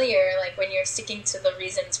said earlier, like, when you're sticking to the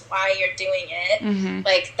reasons why you're doing it,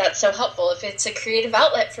 like, that's so helpful. If it's a creative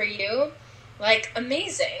outlet for you, like,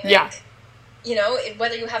 amazing. Like, you know,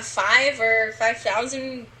 whether you have 5 or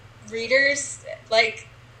 5,000 readers, like,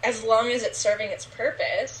 as long as it's serving its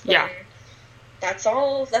purpose, then that's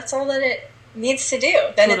all that it needs to do.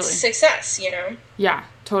 Then it's success, you know? Yeah,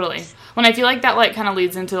 totally. When I feel like that, like, kind of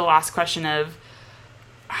leads into the last question of,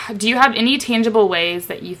 do you have any tangible ways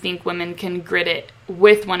that you think women can grit it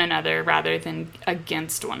with one another rather than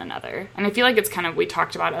against one another? And I feel like it's kind of, we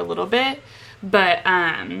talked about it a little bit, but,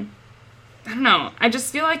 I don't know. I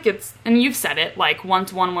just feel like it's, and you've said it, like,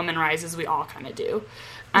 once one woman rises, we all kind of do.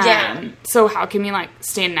 So how can we, like,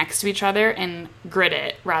 stand next to each other and grit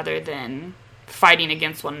it rather than fighting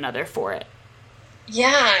against one another for it?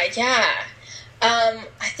 I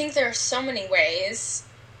think there are so many ways.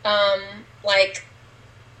 Like,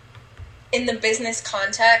 in the business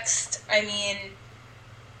context, I mean,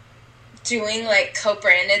 doing, like,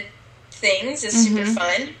 co-branded things is super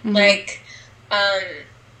fun. Like,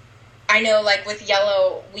 I know, like, with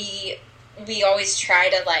Yellow, we always try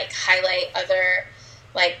to, like, highlight other,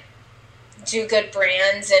 like, do good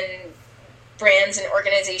brands and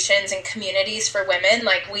organizations and communities for women.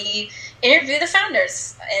 Like, we interview the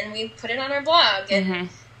founders and we put it on our blog. And,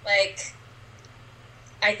 like,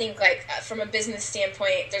 I think, like, from a business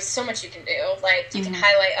standpoint, there's so much you can do. Like, you can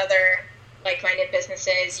highlight other like-minded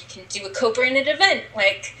businesses. You can do a co-branded event,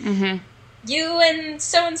 like, you and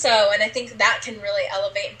so-and-so, and I think that can really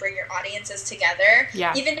elevate and bring your audiences together.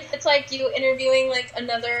 Yeah. Even if it's, like, you interviewing, like,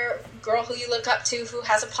 another girl who you look up to who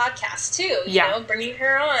has a podcast, too. You know, bringing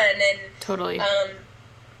her on and... Totally.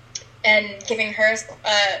 And giving her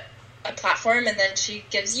a platform, and then she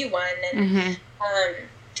gives you one. And,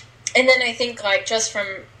 and then I think, like, just from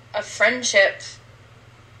a friendship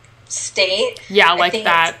state... Yeah, like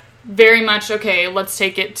that. Very much, okay, let's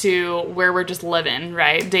take it to where we're just living,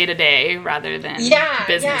 right? Day to day rather than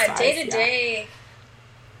business size. Day to day.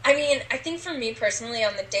 I mean, I think for me personally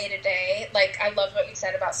on the day to day, like, I love what you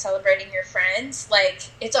said about celebrating your friends. Like,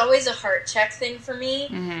 it's always a heart check thing for me.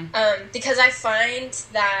 Because I find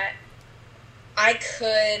that I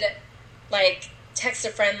could, like, text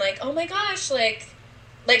a friend, like, oh my gosh, like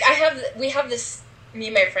we have this, me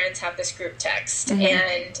and my friends have this group text,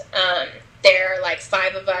 and, there are, like,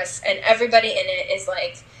 5 of us, and everybody in it is,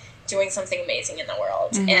 like, doing something amazing in the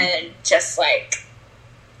world. And just, like,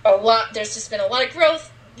 there's just been a lot of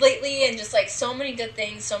growth lately, and just, like, so many good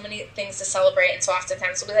things, so many things to celebrate. And so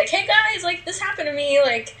oftentimes we'll be like, hey guys, like, this happened to me,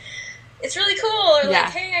 like, it's really cool. Or like,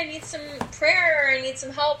 hey, I need some prayer, or I need some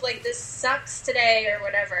help, like, this sucks today, or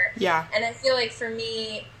whatever. And I feel like for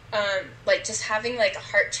me, like, just having, like, a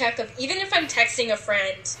heart check of, even if I'm texting a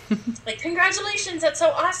friend, like, congratulations, that's so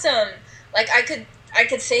awesome. Like, I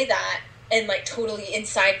could say that and, like, totally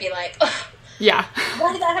inside be like, oh,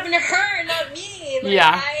 why did that happen to her and not me? Like,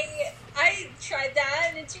 I tried that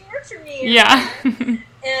and it didn't work for me.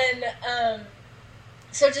 And,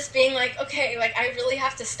 so just being like, okay, like, I really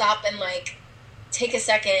have to stop and, like, take a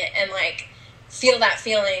second and, like, feel that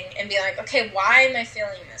feeling and be like, okay, why am I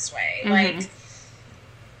feeling this way? Like,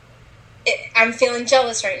 I'm feeling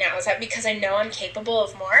jealous right now. Is that because I know I'm capable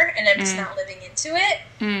of more and I'm just not living into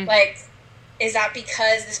it? Like, is that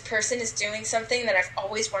because this person is doing something that I've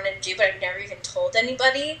always wanted to do, but I've never even told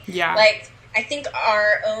anybody? Like, I think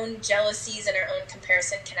our own jealousies and our own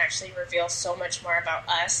comparison can actually reveal so much more about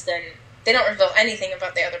us than... They don't reveal anything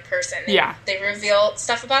about the other person. They reveal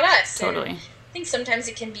stuff about us. Totally. And I think sometimes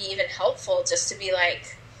it can be even helpful just to be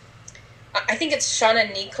like... I think it's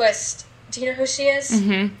Shauna Niequist. Do you know who she is?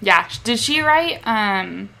 Yeah. Did she write...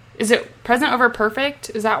 is it Present Over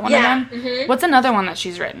Perfect? Is that one of them? What's another one that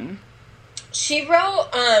she's written? She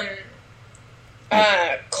wrote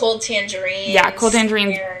Cold Tangerines. Yeah, Cold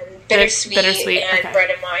Tangerines. And Bittersweet and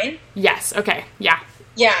Bread and Wine. Yes, okay, yeah.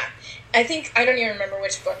 Yeah. I think, I don't even remember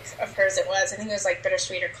which book of hers it was. I think it was, like,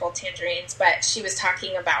 Bittersweet or Cold Tangerines. But she was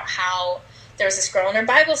talking about how there was this girl in her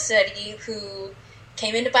Bible study who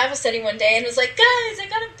came into Bible study one day and was like, guys, I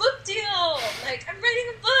got a book deal. Like, I'm writing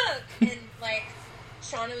a book. And, like,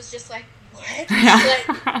 Shauna was just like, what?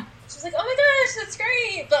 She's like, oh my gosh, that's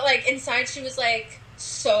great. But, like, inside she was, like,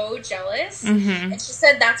 so jealous. And she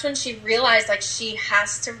said that's when she realized, like, she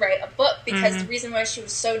has to write a book. Because the reason why she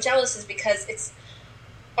was so jealous is because it's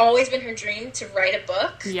always been her dream to write a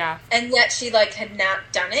book. And yet she, like, had not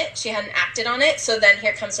done it. She hadn't acted on it. So then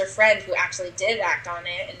here comes her friend who actually did act on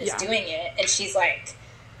it and is doing it. And she's, like,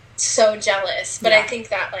 so jealous. But I think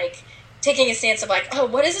that, like, taking a stance of, like, oh,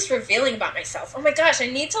 what is this revealing about myself? Oh my gosh, I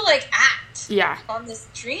need to, like, act on this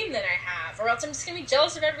dream that I have, or else I'm just gonna be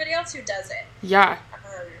jealous of everybody else who does it.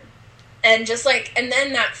 And just, like, and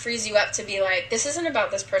then that frees you up to be like, this isn't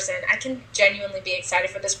about this person. I can genuinely be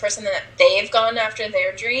excited for this person that they've gone after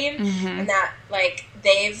their dream and that, like,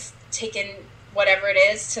 they've taken whatever it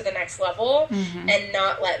is to the next level and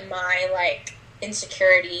not let my, like,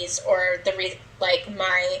 insecurities or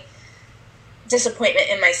my disappointment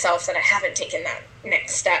in myself that I haven't taken that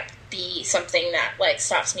next step be something that, like,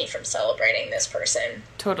 stops me from celebrating this person.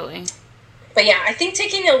 Totally. But yeah, I think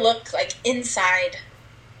taking a look, like, inside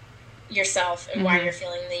yourself and why you're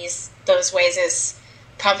feeling those ways is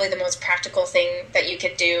probably the most practical thing that you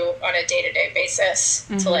could do on a day-to-day basis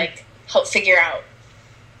to, like, help figure out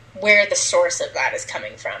where the source of that is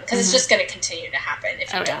coming from, because it's just going to continue to happen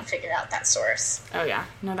if you don't figure out that source.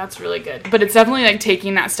 No, that's really good. But it's definitely, like,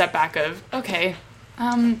 taking that step back of, okay,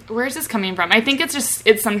 where is this coming from? I think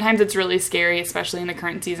sometimes it's really scary, especially in the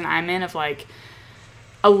current season I'm in, of, like,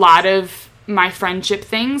 a lot of my friendship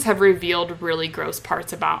things have revealed really gross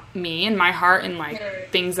parts about me and my heart and, like,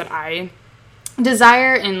 things that I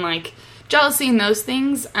desire and, like, jealousy and those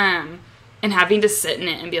things. and having to sit in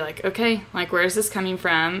it and be like, okay, like, where is this coming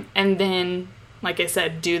from? And then, like I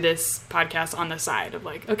said, do this podcast on the side of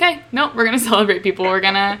like, okay, no, we're going to celebrate people. We're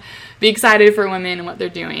going to be excited for women and what they're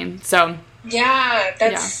doing. So yeah,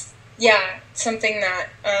 that's something that,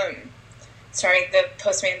 sorry, the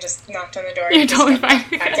postman just knocked on the door. You're totally fine.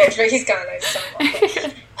 But he's gone. I just saw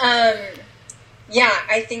him. Yeah,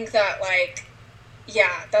 I think that, like,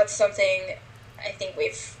 that's something I think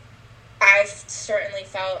I've certainly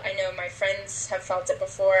felt. I know my friends have felt it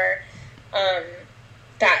before.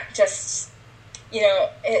 That just, you know,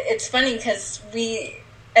 it's funny because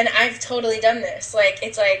and I've totally done this. Like,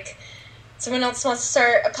 it's like someone else wants to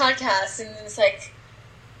start a podcast, and it's like,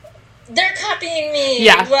 they're copying me.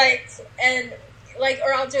 Yeah. Like, and, like,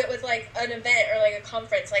 or I'll do it with, like, an event or, like, a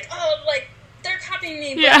conference. Like, oh, like, they're copying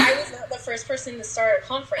me, but I was not the first person to start a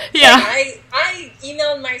conference. Yeah. Like, I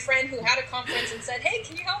emailed my friend who had a conference and said, hey,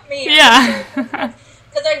 can you help me? Yeah.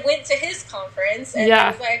 Because I went to his conference, and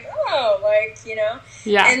I was like, oh, like, you know?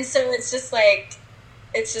 Yeah. And so it's just, like,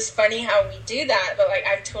 it's just funny how we do that, but, like,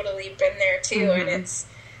 I've totally been there, too, and it's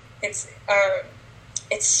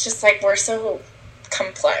just, like, we're so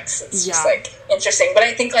complex. It's just, like, interesting. But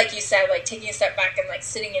I think, like you said, like, taking a step back and, like,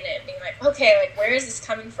 sitting in it and being like, okay, like, where is this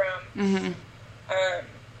coming from?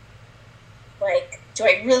 Like, do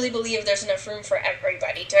I really believe there's enough room for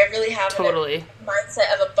everybody? Do I really have a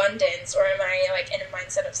mindset of abundance, or am I, like, in a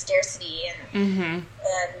mindset of scarcity? And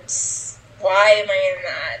why am I in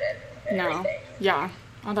that? And everything. Yeah.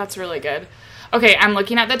 Oh, that's really good. Okay, I'm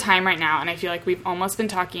looking at the time right now, and I feel like we've almost been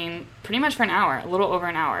talking pretty much for an hour, a little over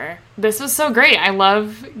an hour. This was so great. I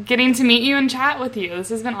love getting to meet you and chat with you. This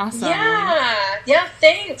has been awesome. Yeah,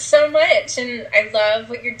 thanks so much. And I love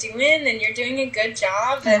what you're doing, and you're doing a good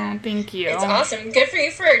job. And thank you. It's awesome. Good for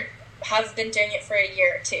you for have been doing it for a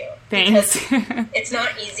year or two. Thanks. Because it's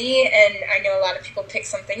not easy, and I know a lot of people pick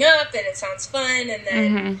something up, and it sounds fun, and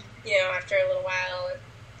then, you know, after a little while, it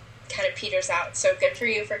kind of peters out. So good for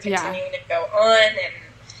you for continuing to go on and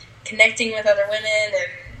connecting with other women,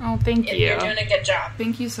 and thank you. You're doing a good job.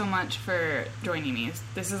 Thank you so much for joining me.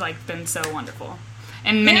 This has, like, been so wonderful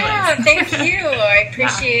in many ways. Thank you. I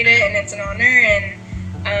appreciate it, and it's an honor, and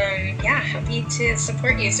happy to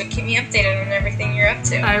support you. So keep me updated on everything you're up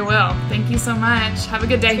to. I will. Thank you so much. Have a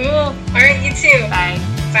good day. Cool. All right, you too. Bye.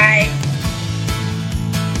 Bye.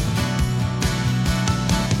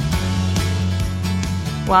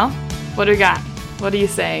 Well, what do we got? What do you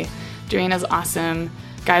say? Joanna's awesome.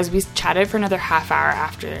 Guys, we chatted for another half hour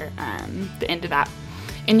after the end of that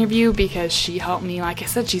interview because she helped me, like I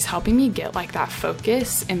said, she's helping me get, like, that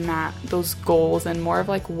focus and those goals and more of,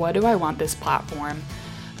 like, what do I want this platform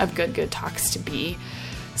of Good Talks to be?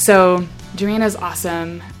 So Joanna's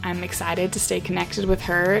awesome. I'm excited to stay connected with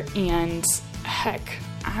her, and heck,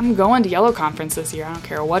 I'm going to Yellow Conference this year. I don't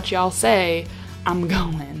care what y'all say, I'm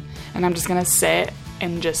going. And I'm just going to sit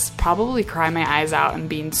and just probably cry my eyes out and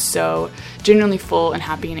being so genuinely full and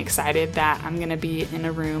happy and excited that I'm going to be in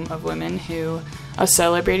a room of women who are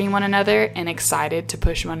celebrating one another and excited to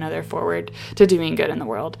push one another forward to doing good in the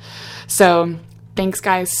world. So thanks,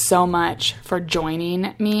 guys, so much for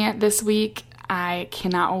joining me this week. I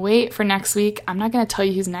cannot wait for next week. I'm not going to tell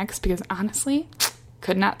you who's next because honestly,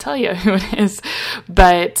 could not tell you who it is,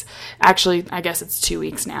 but actually, I guess it's 2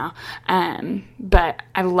 weeks now. But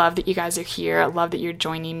I love that you guys are here. I love that you're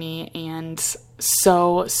joining me, and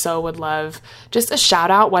so would love just a shout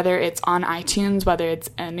out, whether it's on iTunes, whether it's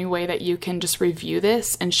any way that you can just review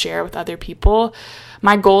this and share with other people.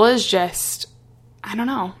 My goal is just, I don't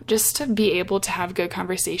know, just to be able to have good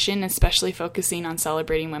conversation, especially focusing on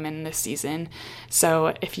celebrating women in this season.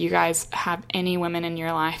 So if you guys have any women in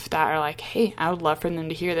your life that are like, hey, I would love for them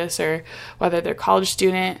to hear this, or whether they're a college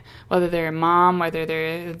student, whether they're a mom, whether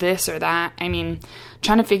they're this or that, I mean,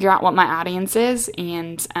 trying to figure out what my audience is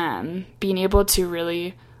and being able to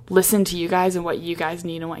really listen to you guys and what you guys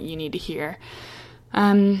need and what you need to hear.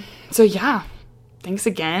 So yeah, thanks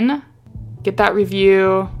again. Get that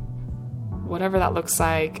review. Whatever that looks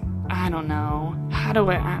like, I don't know. I've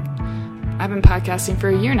been podcasting for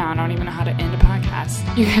a year now, and I don't even know how to end a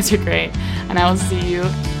podcast. You guys are great, and I will see you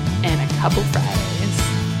in a couple Fridays.